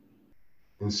cards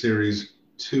in series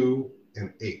 2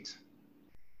 and 8,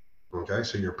 okay?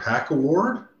 So your pack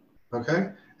award, okay?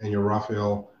 And your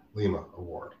Rafael Lima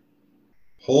award.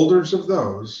 Holders of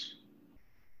those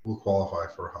will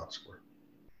qualify for a hot square.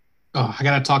 Oh, I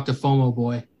got to talk to FOMO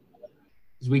boy.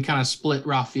 We kind of split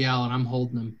Rafael and I'm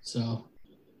holding him, so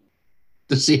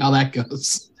to see how that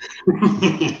goes.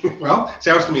 Well,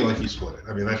 sounds to me like you split it.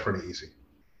 I mean, that's pretty easy.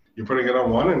 You're putting it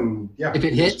on one, and yeah. If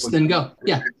it hits, then go.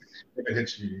 Yeah. If it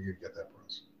hits, you get that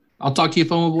prize. I'll talk to you,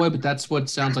 FOMO boy, but that's what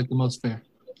sounds like the most fair.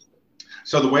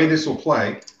 So the way this will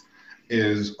play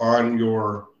is on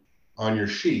your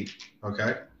sheet,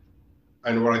 okay?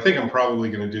 And what I think I'm probably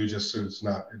going to do, just so it's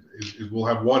not, is we'll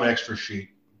have one extra sheet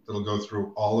that'll go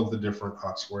through all of the different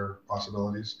hot square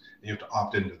possibilities, and you have to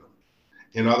opt into them.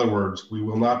 In other words, we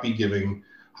will not be giving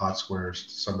hot squares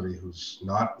to somebody who's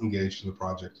not engaged in the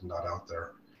project and not out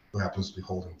there, who happens to be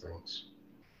holding things.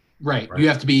 Right. You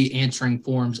have to be answering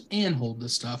forms and hold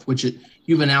this stuff, which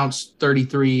you've announced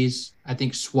 33s, I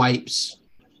think swipes.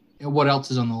 And what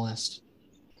else is on the list?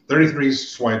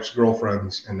 33s, swipes,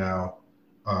 girlfriends, and now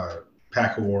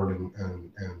pack award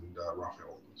and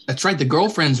Rafael. That's right. The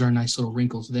girlfriends are a nice little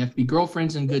wrinkle. So they have to be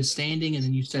girlfriends in good standing. And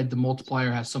then you said the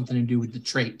multiplier has something to do with the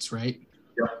traits, right?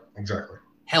 Yeah, exactly.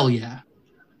 Hell yeah.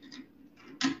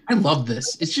 I love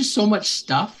this. It's just so much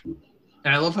stuff.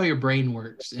 And I love how your brain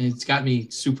works. And it's got me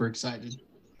super excited.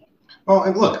 Well,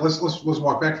 and look, let's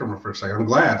walk back from it for a second. I'm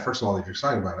glad, first of all, that you're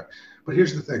excited about it. But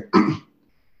here's the thing: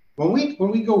 when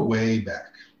we go way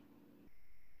back,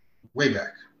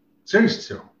 series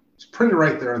 2, it's printed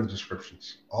right there in the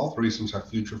descriptions. All threesomes have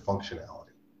future functionality.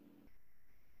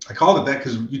 I called it that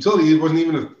because utility wasn't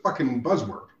even a fucking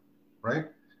buzzword, right?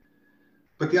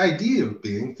 But the idea of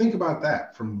being, think about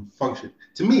that from function.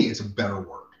 To me, it's a better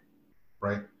word,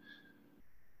 right?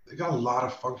 They got a lot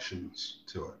of functions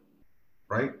to it,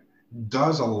 right?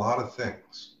 Does a lot of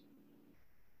things.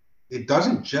 It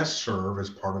doesn't just serve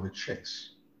as part of a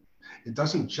chase. It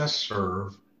doesn't just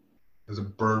serve as a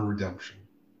burn redemption,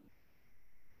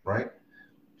 right?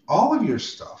 All of your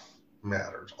stuff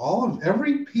matters.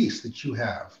 Every piece that you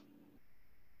have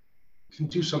can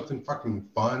do something fucking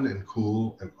fun and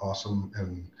cool and awesome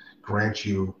and grant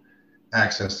you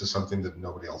access to something that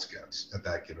nobody else gets at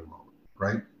that given moment,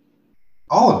 right?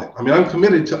 All of it. I mean, I'm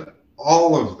committed to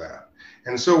all of that.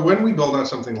 And so when we build out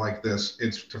something like this,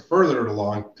 it's to further it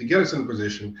along, to get us in a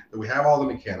position that we have all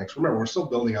the mechanics. Remember, we're still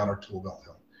building out our tool belt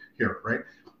here, right?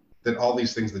 That all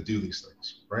these things that do these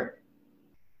things, right?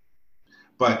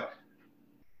 But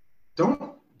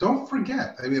don't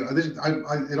forget. I mean,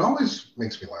 it always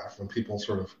makes me laugh when people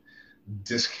sort of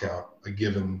discount a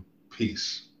given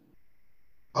piece.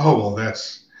 Oh, well, that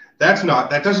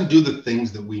doesn't do the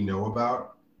things that we know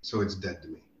about, so it's dead to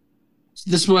me.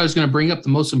 This is what I was going to bring up. The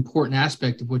most important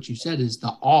aspect of what you said is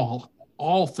all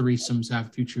threesomes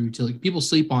have future utility. People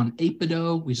sleep on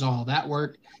Apido. We saw how that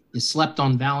work. They slept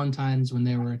on Valentine's when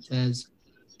they were at TES.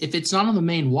 If it's not on the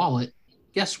main wallet,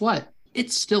 guess what?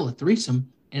 It's still a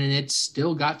threesome, and it's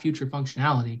still got future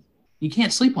functionality. You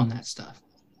can't sleep on that stuff.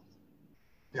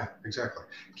 Yeah, exactly.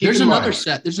 There's another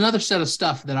set of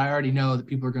stuff that I already know that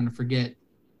people are going to forget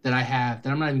that I have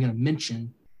that I'm not even going to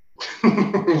mention.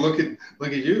 look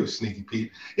at you, Sneaky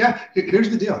Pete. Yeah,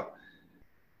 here's the deal.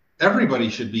 Everybody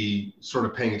should be sort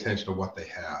of paying attention to what they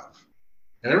have.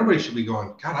 And everybody should be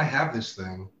going, God, I have this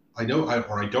thing. I don't have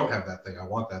that thing. I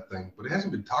want that thing, but it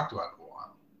hasn't been talked about in a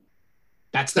while.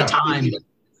 That's the time.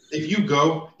 If you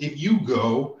go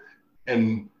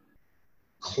and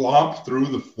clomp through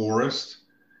the forest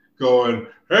going,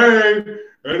 hey,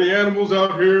 any animals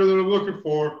out here that I'm looking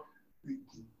for?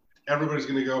 Everybody's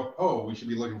going to go, oh, we should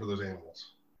be looking for those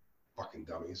animals. Fucking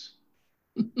dummies.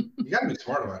 You got to be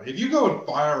smart about it. If you go and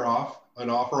fire off an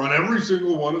offer on every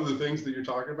single one of the things that you're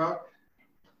talking about,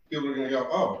 people are going to go,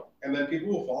 oh, and then people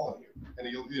will follow you, and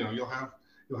you'll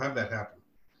have that happen.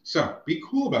 So be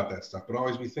cool about that stuff, but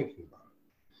always be thinking about it.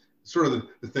 Sort of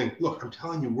the thing. Look, I'm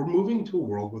telling you, we're moving to a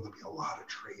world where there'll be a lot of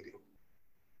trading.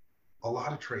 A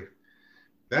lot of trading.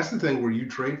 That's the thing where you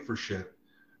trade for shit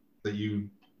that you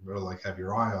like have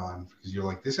your eye on because you're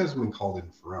like, this hasn't been called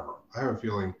in forever. I have a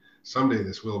feeling someday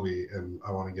this will be, and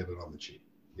I want to get it on the cheap.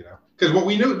 Because what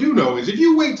we do know is if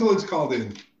you wait till it's called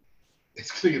in,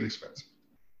 it's going to get expensive.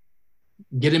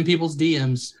 Get in people's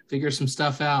DMs, figure some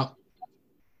stuff out.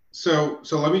 So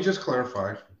let me just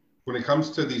clarify. When it comes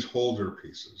to these holder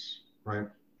pieces, right?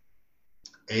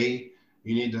 You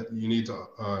need to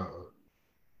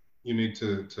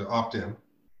opt in.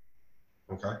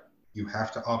 Okay, you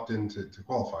have to opt in to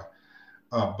qualify.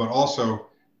 But also,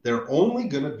 they're only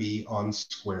going to be on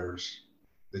squares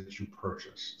that you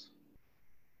purchased.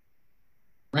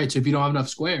 Right. So if you don't have enough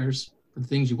squares for the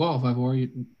things you qualify for,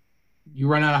 you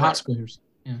run out of hot squares.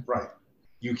 Yeah. Right.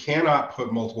 You cannot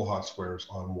put multiple hot squares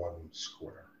on one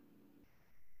square.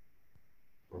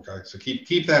 Okay. So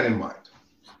keep that in mind.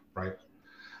 Right.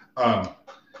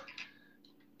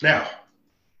 Now,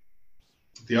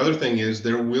 the other thing is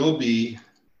there will be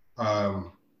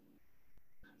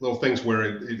little things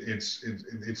where it's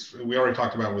we already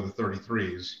talked about with the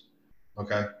 33s.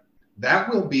 Okay. That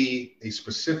will be a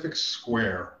specific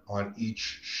square on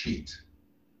each sheet.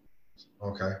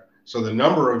 Okay. So the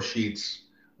number of sheets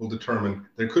will determine,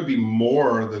 there could be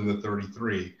more than the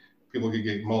 33. People could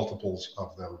get multiples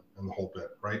of them and the whole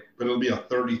bit, right? But it'll be a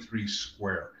 33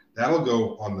 square. That'll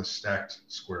go on the stacked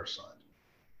square side.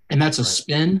 And that's a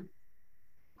spin?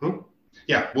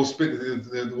 Yeah,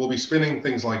 we'll be spinning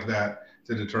things like that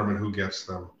to determine who gets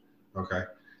them. Okay.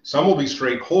 Some will be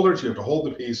straight holders. You have to hold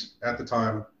the piece at the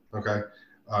time. Okay.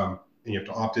 And you have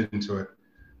to opt into it.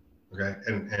 Okay.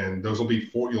 And those will be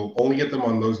you'll only get them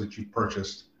on those that you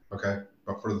purchased. Okay.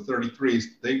 But for the 33s,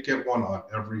 they get one on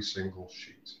every single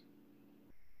sheet.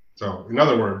 So in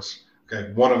other words,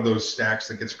 okay, one of those stacks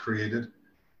that gets created,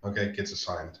 okay, gets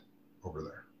assigned over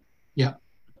there. Yeah.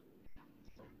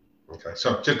 Okay.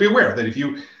 So just be aware that if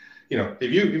you're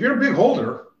a big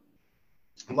holder,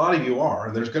 a lot of you are,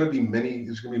 and there's going to be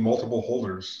multiple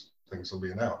holders, things will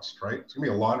be announced, right? It's going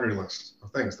to be a laundry list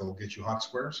of things that will get you hot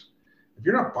squares. If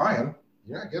you're not buying,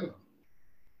 you're not getting them.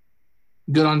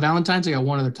 Good on Valentine's. I got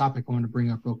one other topic I want to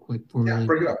bring up real quick. Yeah,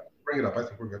 bring it up. Bring it up. I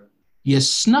think we're good. You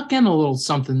snuck in a little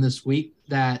something this week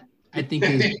that I think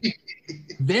is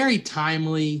very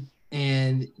timely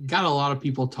and got a lot of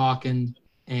people talking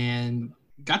and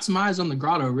got some eyes on the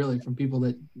grotto, really, from people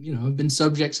that, you know, have been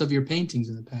subjects of your paintings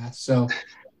in the past. So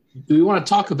do we want to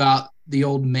talk about the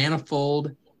old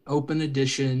Manifold Open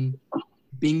Edition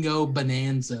Bingo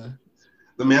Bonanza?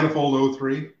 The Manifold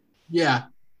 03? Yeah.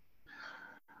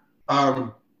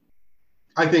 I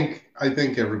think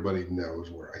everybody knows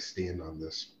where I stand on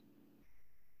this.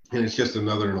 And it's just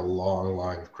another in a long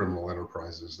line of criminal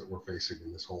enterprises that we're facing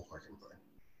in this whole fucking thing.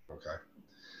 Okay.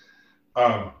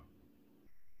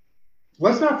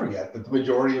 Let's not forget that the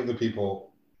majority of the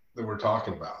people that we're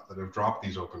talking about that have dropped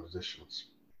these open editions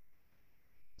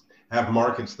have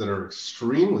markets that are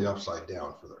extremely upside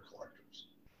down for their collectors.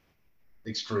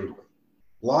 Extremely.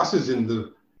 Losses in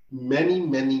the many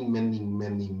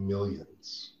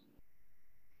millions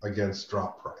against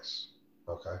drop price.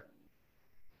 Okay.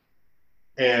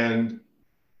 And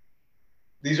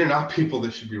these are not people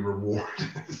that should be rewarded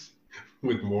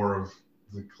with more of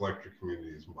the collector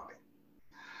community's money.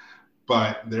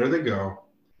 But there they go.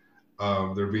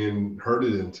 They're being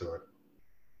herded into it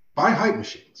by hype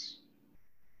machines,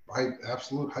 by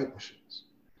absolute hype machines.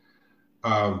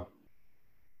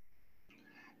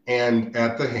 And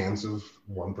at the hands of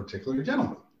one particular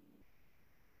gentleman.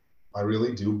 I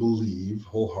really do believe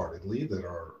wholeheartedly that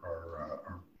our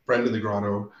friend of the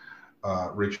grotto,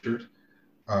 Richard,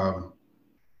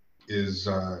 is,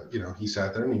 you know, he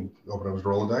sat there and he opened up his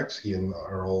Rolodex. He and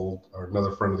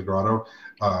another friend of the grotto,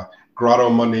 Grotto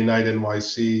Monday Night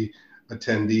NYC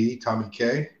attendee, Tommy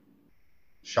K.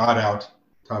 Shout out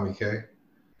Tommy K.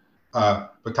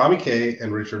 But Tommy K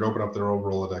and Richard opened up their own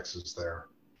Rolodexes there.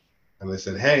 And they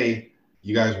said, hey,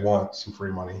 you guys want some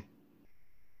free money?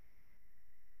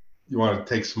 You want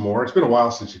to take some more? It's been a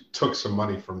while since you took some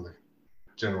money from the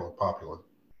general populace.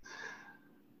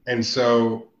 And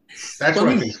so that's what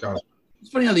I think, Scott. It's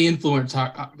funny how the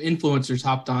influencers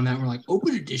hopped on that and were like,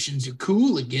 open editions are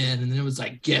cool again. And then it was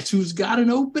like, guess who's got an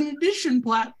open edition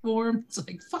platform? It's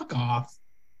like, fuck off.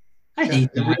 I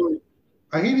hate that. Really,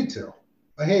 I hate it too.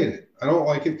 I hate it. I don't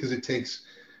like it because it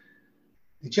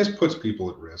just puts people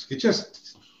at risk. It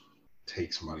just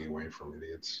takes money away from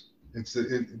idiots.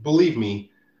 Believe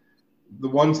me, the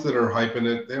ones that are hyping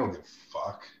it, they don't give a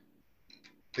fuck.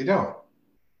 They don't.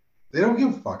 They don't give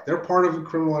a fuck. They're part of a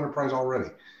criminal enterprise already.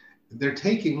 They're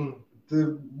taking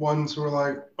the ones who are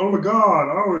like, oh my God,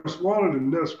 I always wanted a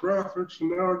NES graphics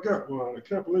and now I got one. I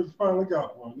can't believe I finally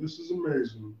got one. This is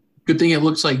amazing. Good thing it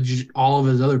looks like all of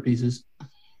his other pieces.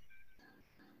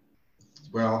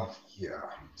 Well, yeah.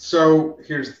 So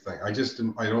here's the thing. I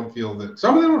don't feel that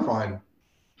some of them are fine.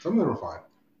 Some of them are fine.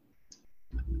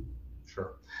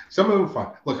 Sure. Some of them are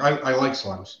fine. Look, I like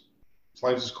Slimes.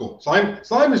 Slimes is cool.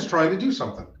 Slime is trying to do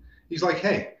something. He's like,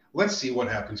 hey, let's see what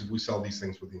happens if we sell these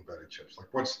things with the embedded chips. Like,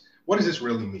 what does this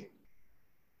really mean?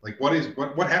 Like,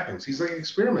 what happens? He's like,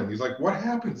 experiment. He's like, what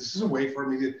happens? This is a way for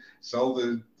me to sell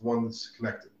the one that's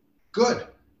connected. Good.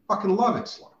 Fucking love it,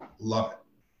 Slime. Love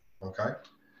it. Okay.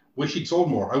 Wish he'd sold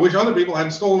more. I wish other people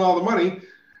hadn't stolen all the money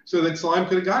so that Slime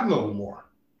could have gotten a little more.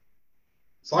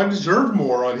 Slime deserved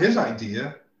more on his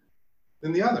idea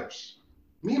than the others.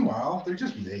 Meanwhile, they're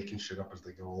just making shit up as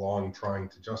they go along, trying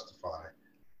to justify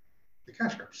the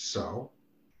cash grab. So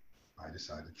I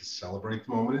decided to celebrate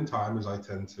the moment in time, as I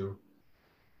tend to,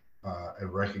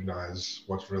 and recognize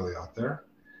what's really out there.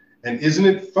 And isn't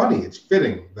it funny? It's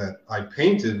fitting that I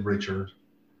painted Richard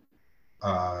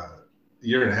a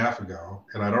year and a half ago,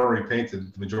 and I'd already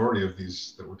painted the majority of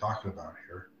these that we're talking about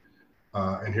here.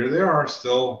 And here they are,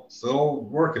 still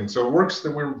working. So it works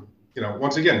that we're, you know,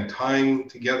 once again, tying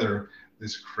together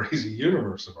this crazy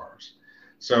universe of ours.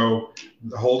 So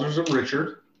the holders of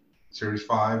Richard, Series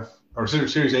 5, or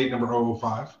Series 8, number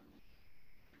 005,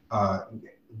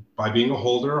 by being a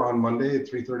holder on Monday at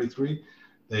 3:33,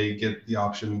 they get the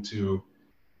option to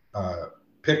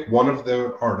pick one of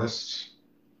the artists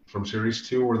from Series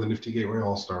 2 or the Nifty Gateway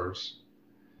All-Stars,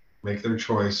 make their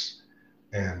choice,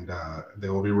 and they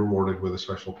will be rewarded with a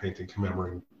special painting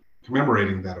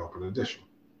commemorating that open edition.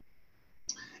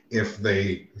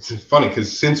 It's funny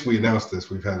because since we announced this,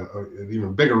 we've had an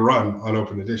even bigger run on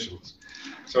open editions.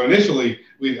 So initially,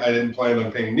 I didn't plan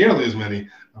on painting nearly as many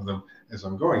of them as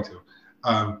I'm going to.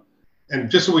 And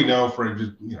just so we know,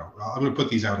 I'm going to put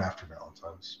these out after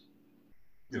Valentine's.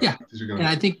 Yeah, and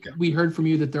I think we heard from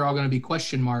you that they're all going to be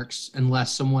question marks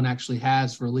unless someone actually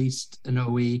has released an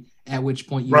OE, at which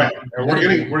point you... Right,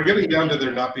 and we're getting down to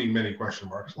there not being many question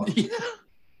marks left.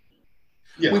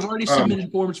 Yeah. We've already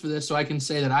submitted forms for this, so I can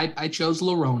say that I chose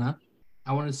Lorona.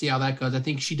 I want to see how that goes. I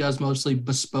think she does mostly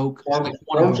bespoke.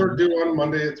 Forms are due on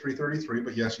Monday at 3:33,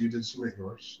 but yes, you did submit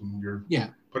yours, and you're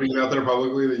putting it out there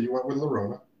publicly that you went with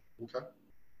Lorona. Okay.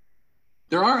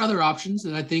 There are other options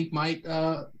that I think might,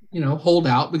 hold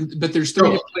out, but there's three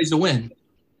different ways to win.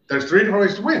 There's three different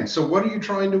ways to win. So what are you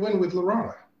trying to win with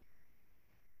Lorona?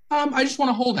 I just want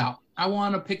to hold out. I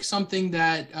want to pick something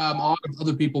that a lot of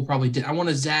other people probably did. I want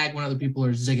to zag when other people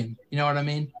are zigging. You know what I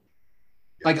mean?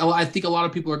 Like, I think a lot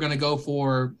of people are going to go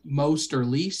for most or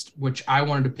least, which I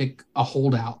wanted to pick a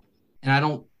holdout. And I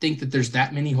don't think that there's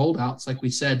that many holdouts, like we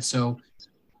said. So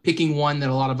picking one that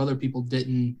a lot of other people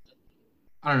didn't,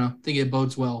 I don't know, I think it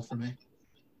bodes well for me.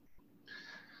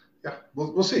 Yeah,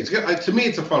 we'll see. It's good. To me,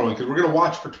 it's a fun one because we're going to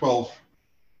watch for 12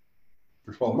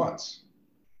 months.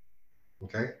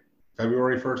 Okay?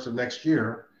 February 1st of next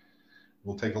year,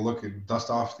 we'll take a look at,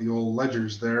 dust off the old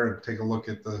ledgers there and take a look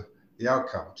at the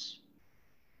outcomes.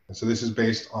 And so this is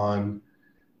based on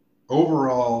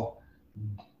overall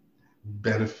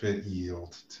benefit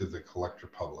yield to the collector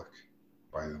public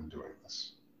by them doing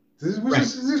this. Does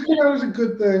this come out as a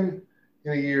good thing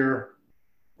in a year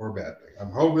or a bad thing?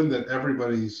 I'm hoping that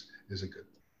everybody's is a good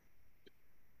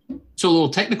thing. So a little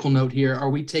technical note here. Are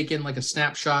we taking like a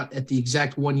snapshot at the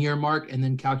exact 1 year mark and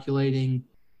then calculating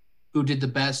who did the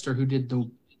best or who did the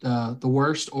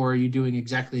worst? Or are you doing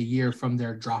exactly a year from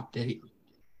their drop date?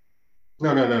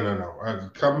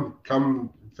 No. Come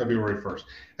February 1st.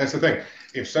 That's the thing.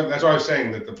 That's what I was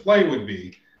saying, that the play would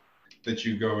be that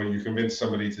you go and you convince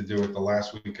somebody to do it the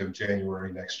last week of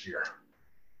January next year.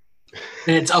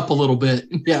 And it's up a little bit.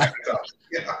 Yeah.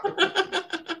 Yeah.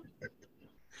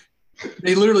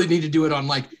 They literally need to do it on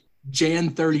like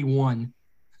Jan 31.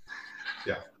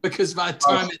 Yeah. Because by the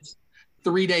time it's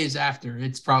 3 days after,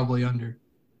 it's probably under.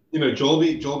 You know,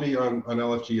 Joelby on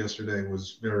LFG yesterday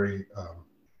was very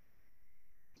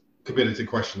committed to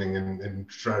questioning and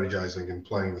strategizing and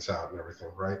playing this out and everything,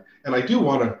 right? And I do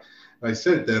want to, I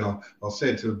said it then, I'll say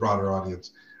it to the broader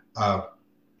audience.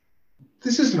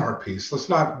 This is an art piece. Let's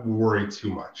not worry too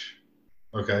much,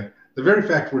 okay? The very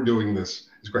fact we're doing this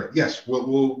is great. Yes,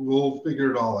 we'll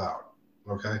figure it all out,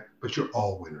 okay? But you're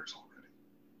all winners already.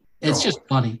 It's just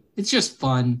funny. It's just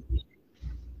fun.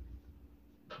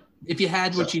 If you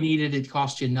had what you needed, it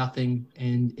cost you nothing,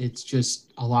 and it's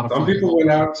just a lot of fun. Some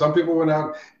people went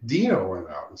out. Dino went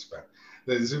out and spent.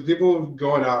 There's people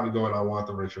going out and going, I want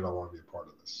the Richard. I want to be a part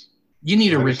of this. You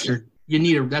need a Richard.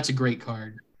 That's a great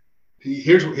card.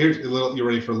 Here's a little, you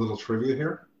ready for a little trivia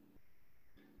here?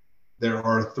 There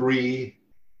are 3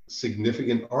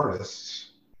 significant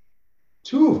artists,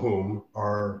 2 of whom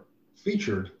are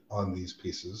featured on these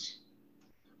pieces,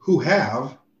 who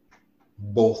have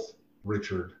both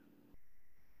Richard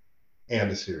and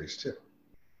a Series 2.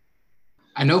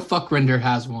 I know Fuckrender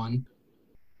has one.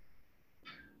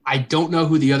 I don't know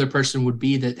who the other person would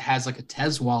be that has like a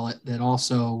Tez wallet that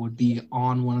also would be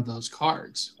on one of those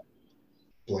cards.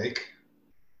 Blake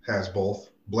has both.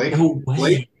 Blake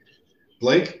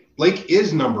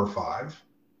is number 5.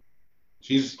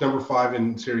 She's number 5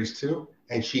 in Series 2,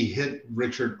 and she hit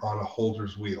Richard on a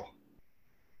holder's wheel.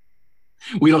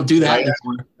 We don't do that.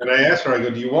 And I asked her, I go,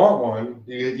 do you want one?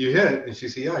 You hit it. And she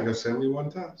said, yeah. I go, send me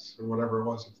one Tez, or whatever it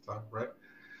was at the time, right?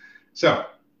 So,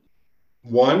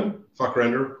 one,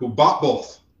 Fuckrender, who bought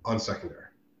both on secondary.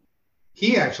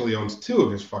 He actually owns 2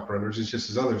 of his Fuckrenders. It's just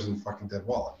his others in fucking dead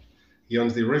wallet. He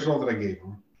owns the original that I gave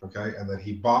him, okay? And then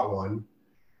he bought one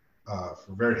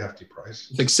for a very hefty price.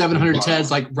 It's like 700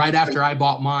 Tez, like right after I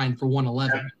bought mine for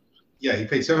 111. Yeah, he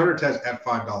paid 700 Tez at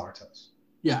 $5 Tez.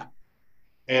 Yeah.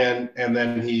 And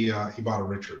then he bought a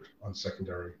Richard on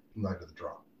secondary night of the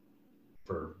draw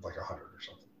for like 100 or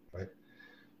something, right?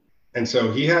 And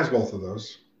so he has both of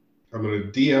those. I'm going to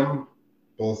DM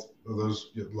both of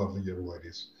those lovely young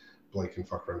ladies, Blake and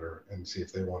Fuckrender, and see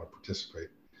if they want to participate.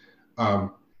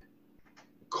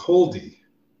 Coldy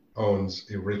owns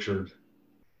a Richard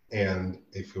and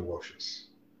a Ferocious.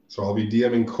 So I'll be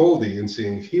DMing Coldy and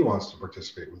seeing if he wants to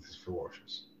participate with his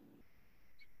Ferocious.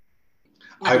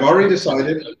 I've already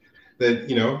decided that,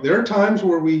 you know, there are times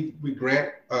where we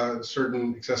grant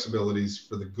certain accessibilities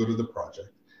for the good of the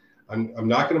project. I'm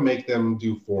not going to make them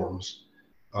do forms.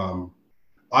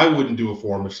 I wouldn't do a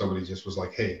form if somebody just was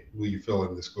like, hey, will you fill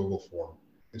in this Google form?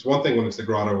 It's one thing when it's the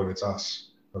grotto and it's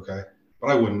us, okay? But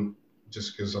I wouldn't,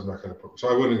 just because I'm not going to put,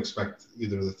 so I wouldn't expect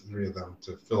either of the 3 of them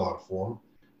to fill out a form.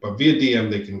 But via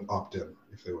DM, they can opt in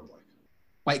if they would like.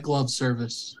 White glove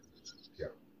service. Yeah.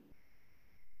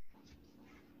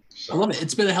 So. I love it.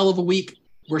 It's been a hell of a week.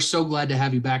 We're so glad to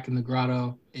have you back in the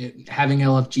grotto. Having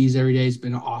LFGs every day has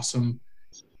been awesome.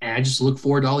 And I just look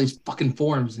forward to all these fucking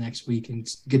forums next week and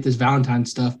get this Valentine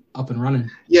stuff up and running.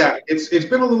 Yeah, it's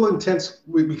been a little intense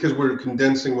because we're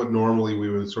condensing what normally we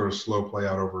would sort of slow play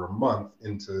out over a month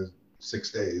into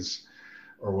 6 days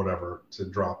or whatever to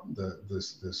drop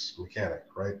this mechanic,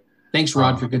 right? Thanks,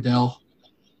 Roger Goodell.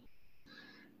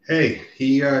 Hey,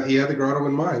 he had the grotto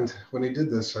in mind when he did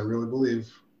this. I really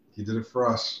believe he did it for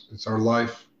us. It's our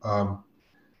life.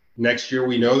 Next year,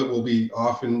 we know that we'll be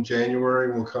off in January,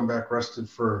 and we'll come back rested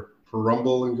for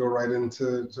Rumble and go right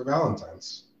into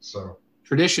Valentine's. So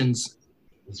traditions.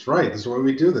 That's right. This is why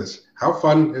we do this. How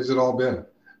fun has it all been?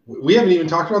 We haven't even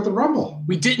talked about the Rumble.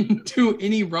 We didn't do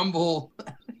any Rumble.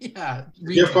 Yeah.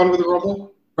 You have fun with the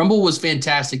Rumble? Rumble was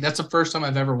fantastic. That's the first time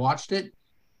I've ever watched it.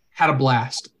 Had a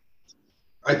blast.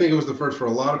 I think it was the first for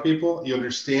a lot of people. You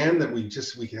understand that we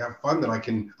can have fun, that I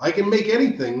can make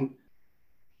anything,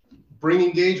 bring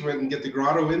engagement and get the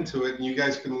grotto into it, and you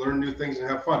guys can learn new things and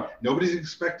have fun. Nobody's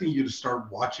expecting you to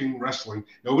start watching wrestling.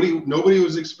 Nobody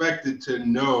was expected to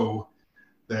know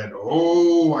that,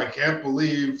 oh, I can't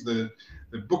believe that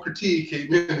Booker T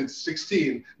came in at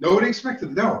 16. Nobody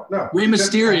expected it. No. Rey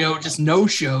Mysterio just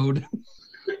no-showed.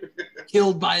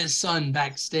 Killed by his son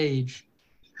backstage.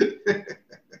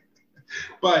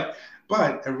 But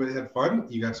everybody had fun.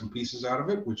 You got some pieces out of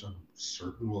it, which I'm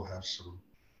certain will have some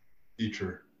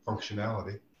future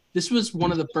functionality. This was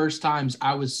one of the first times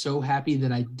I was so happy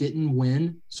that I didn't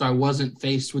win, so I wasn't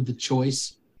faced with the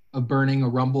choice of burning a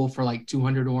Rumble for like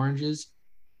 200 oranges.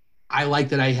 I like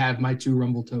that I have my 2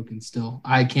 Rumble tokens still.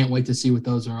 I can't wait to see what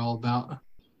those are all about.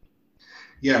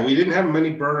 Yeah, we didn't have many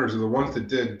burners, and the ones that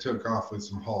did took off with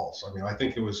some hauls. I mean, I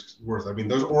think it was worth it. I mean,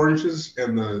 those oranges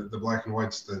and the black and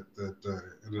whites that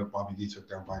ended up Bobby D took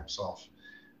down by himself,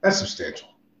 that's substantial.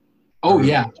 Oh,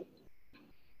 yeah.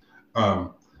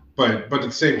 But at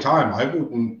the same time, I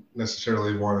wouldn't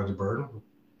necessarily wanted to burn.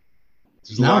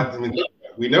 There's a No. lot. I mean,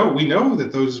 we know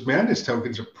that those Madness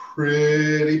tokens are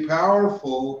pretty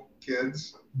powerful,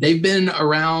 kids. They've been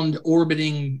around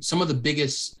orbiting some of the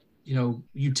biggest,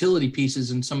 utility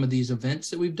pieces in some of these events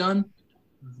that we've done.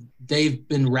 They've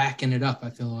been racking it up, I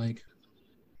feel like.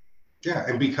 Yeah,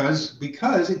 and because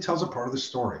it tells a part of the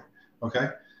story, okay?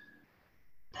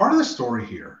 Part of the story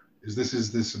here is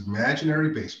this imaginary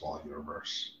baseball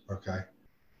universe, okay?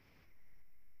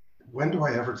 When do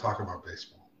I ever talk about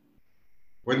baseball?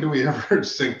 When do we ever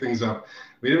sync things up?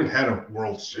 We haven't had a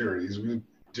World Series. We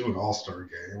do an All-Star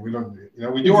game. We don't,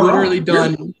 we do We've our literally own.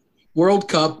 done World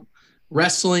Cup,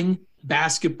 wrestling,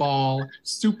 basketball,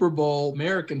 Super Bowl,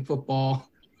 American football,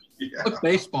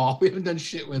 baseball. We haven't done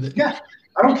shit with it. Yeah,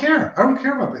 I don't care. I don't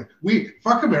care about it. We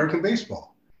fuck American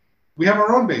baseball. We have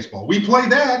our own baseball. We play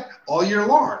that all year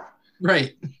long.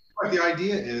 Right. But the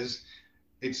idea is,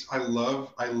 I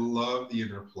love the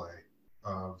interplay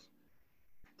of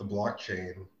the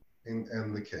blockchain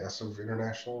and the chaos of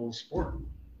international sport.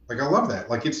 Like, I love that.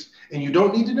 Like, and you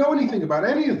don't need to know anything about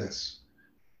any of this.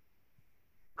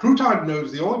 Crouton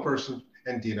knows the only person,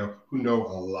 and Dino, who know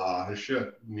a lot of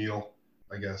shit, Neil,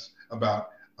 I guess, about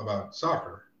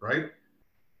soccer, right?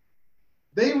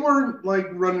 They weren't like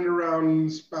running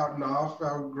around spouting off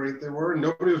how great they were.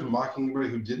 Nobody was mocking anybody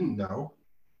who didn't know.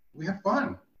 We had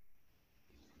fun.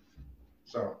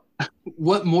 So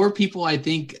what more people, I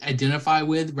think, identify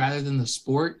with rather than the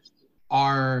sport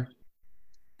are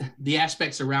the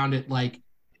aspects around it, like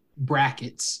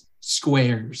brackets,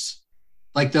 squares,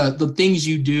 like the things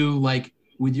you do like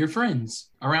with your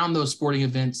friends around those sporting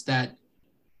events that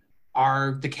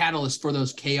are the catalyst for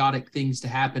those chaotic things to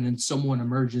happen and someone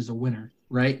emerges a winner,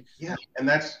 right? Yeah, and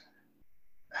that's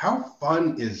how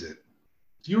fun is it?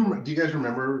 Do you guys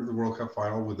remember the World Cup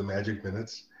final with the magic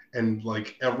minutes and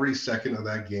like every second of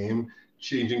that game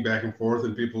changing back and forth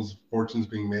and people's fortunes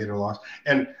being made or lost?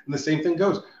 And the same thing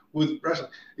goes with wrestling.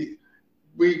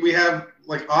 We have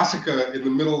like Asuka in the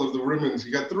middle of the women's.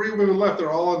 You got 3 women left.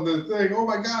 They're all on the thing. Oh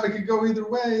my God, it could go either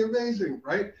way. Amazing,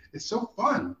 right? It's so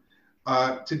fun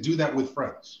to do that with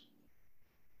friends,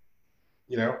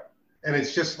 And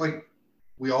it's just like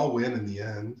we all win in the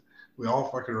end. We all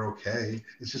fucking are okay.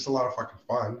 It's just a lot of fucking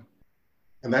fun.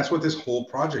 And that's what this whole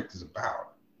project is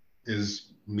about,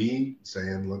 is me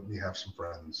saying, let me have some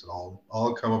friends, and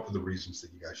I'll come up with the reasons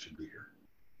that you guys should be here.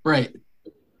 Right.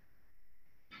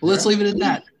 Well, let's leave it at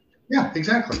that. Yeah,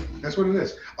 exactly. That's what it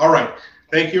is. All right.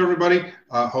 Thank you, everybody.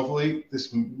 Hopefully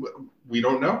we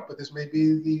don't know, but this may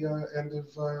be the end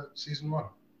of season 1.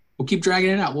 We'll keep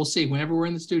dragging it out. We'll see. Whenever we're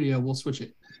in the studio, we'll switch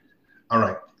it. All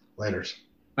right. Laters.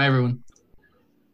 Bye, everyone.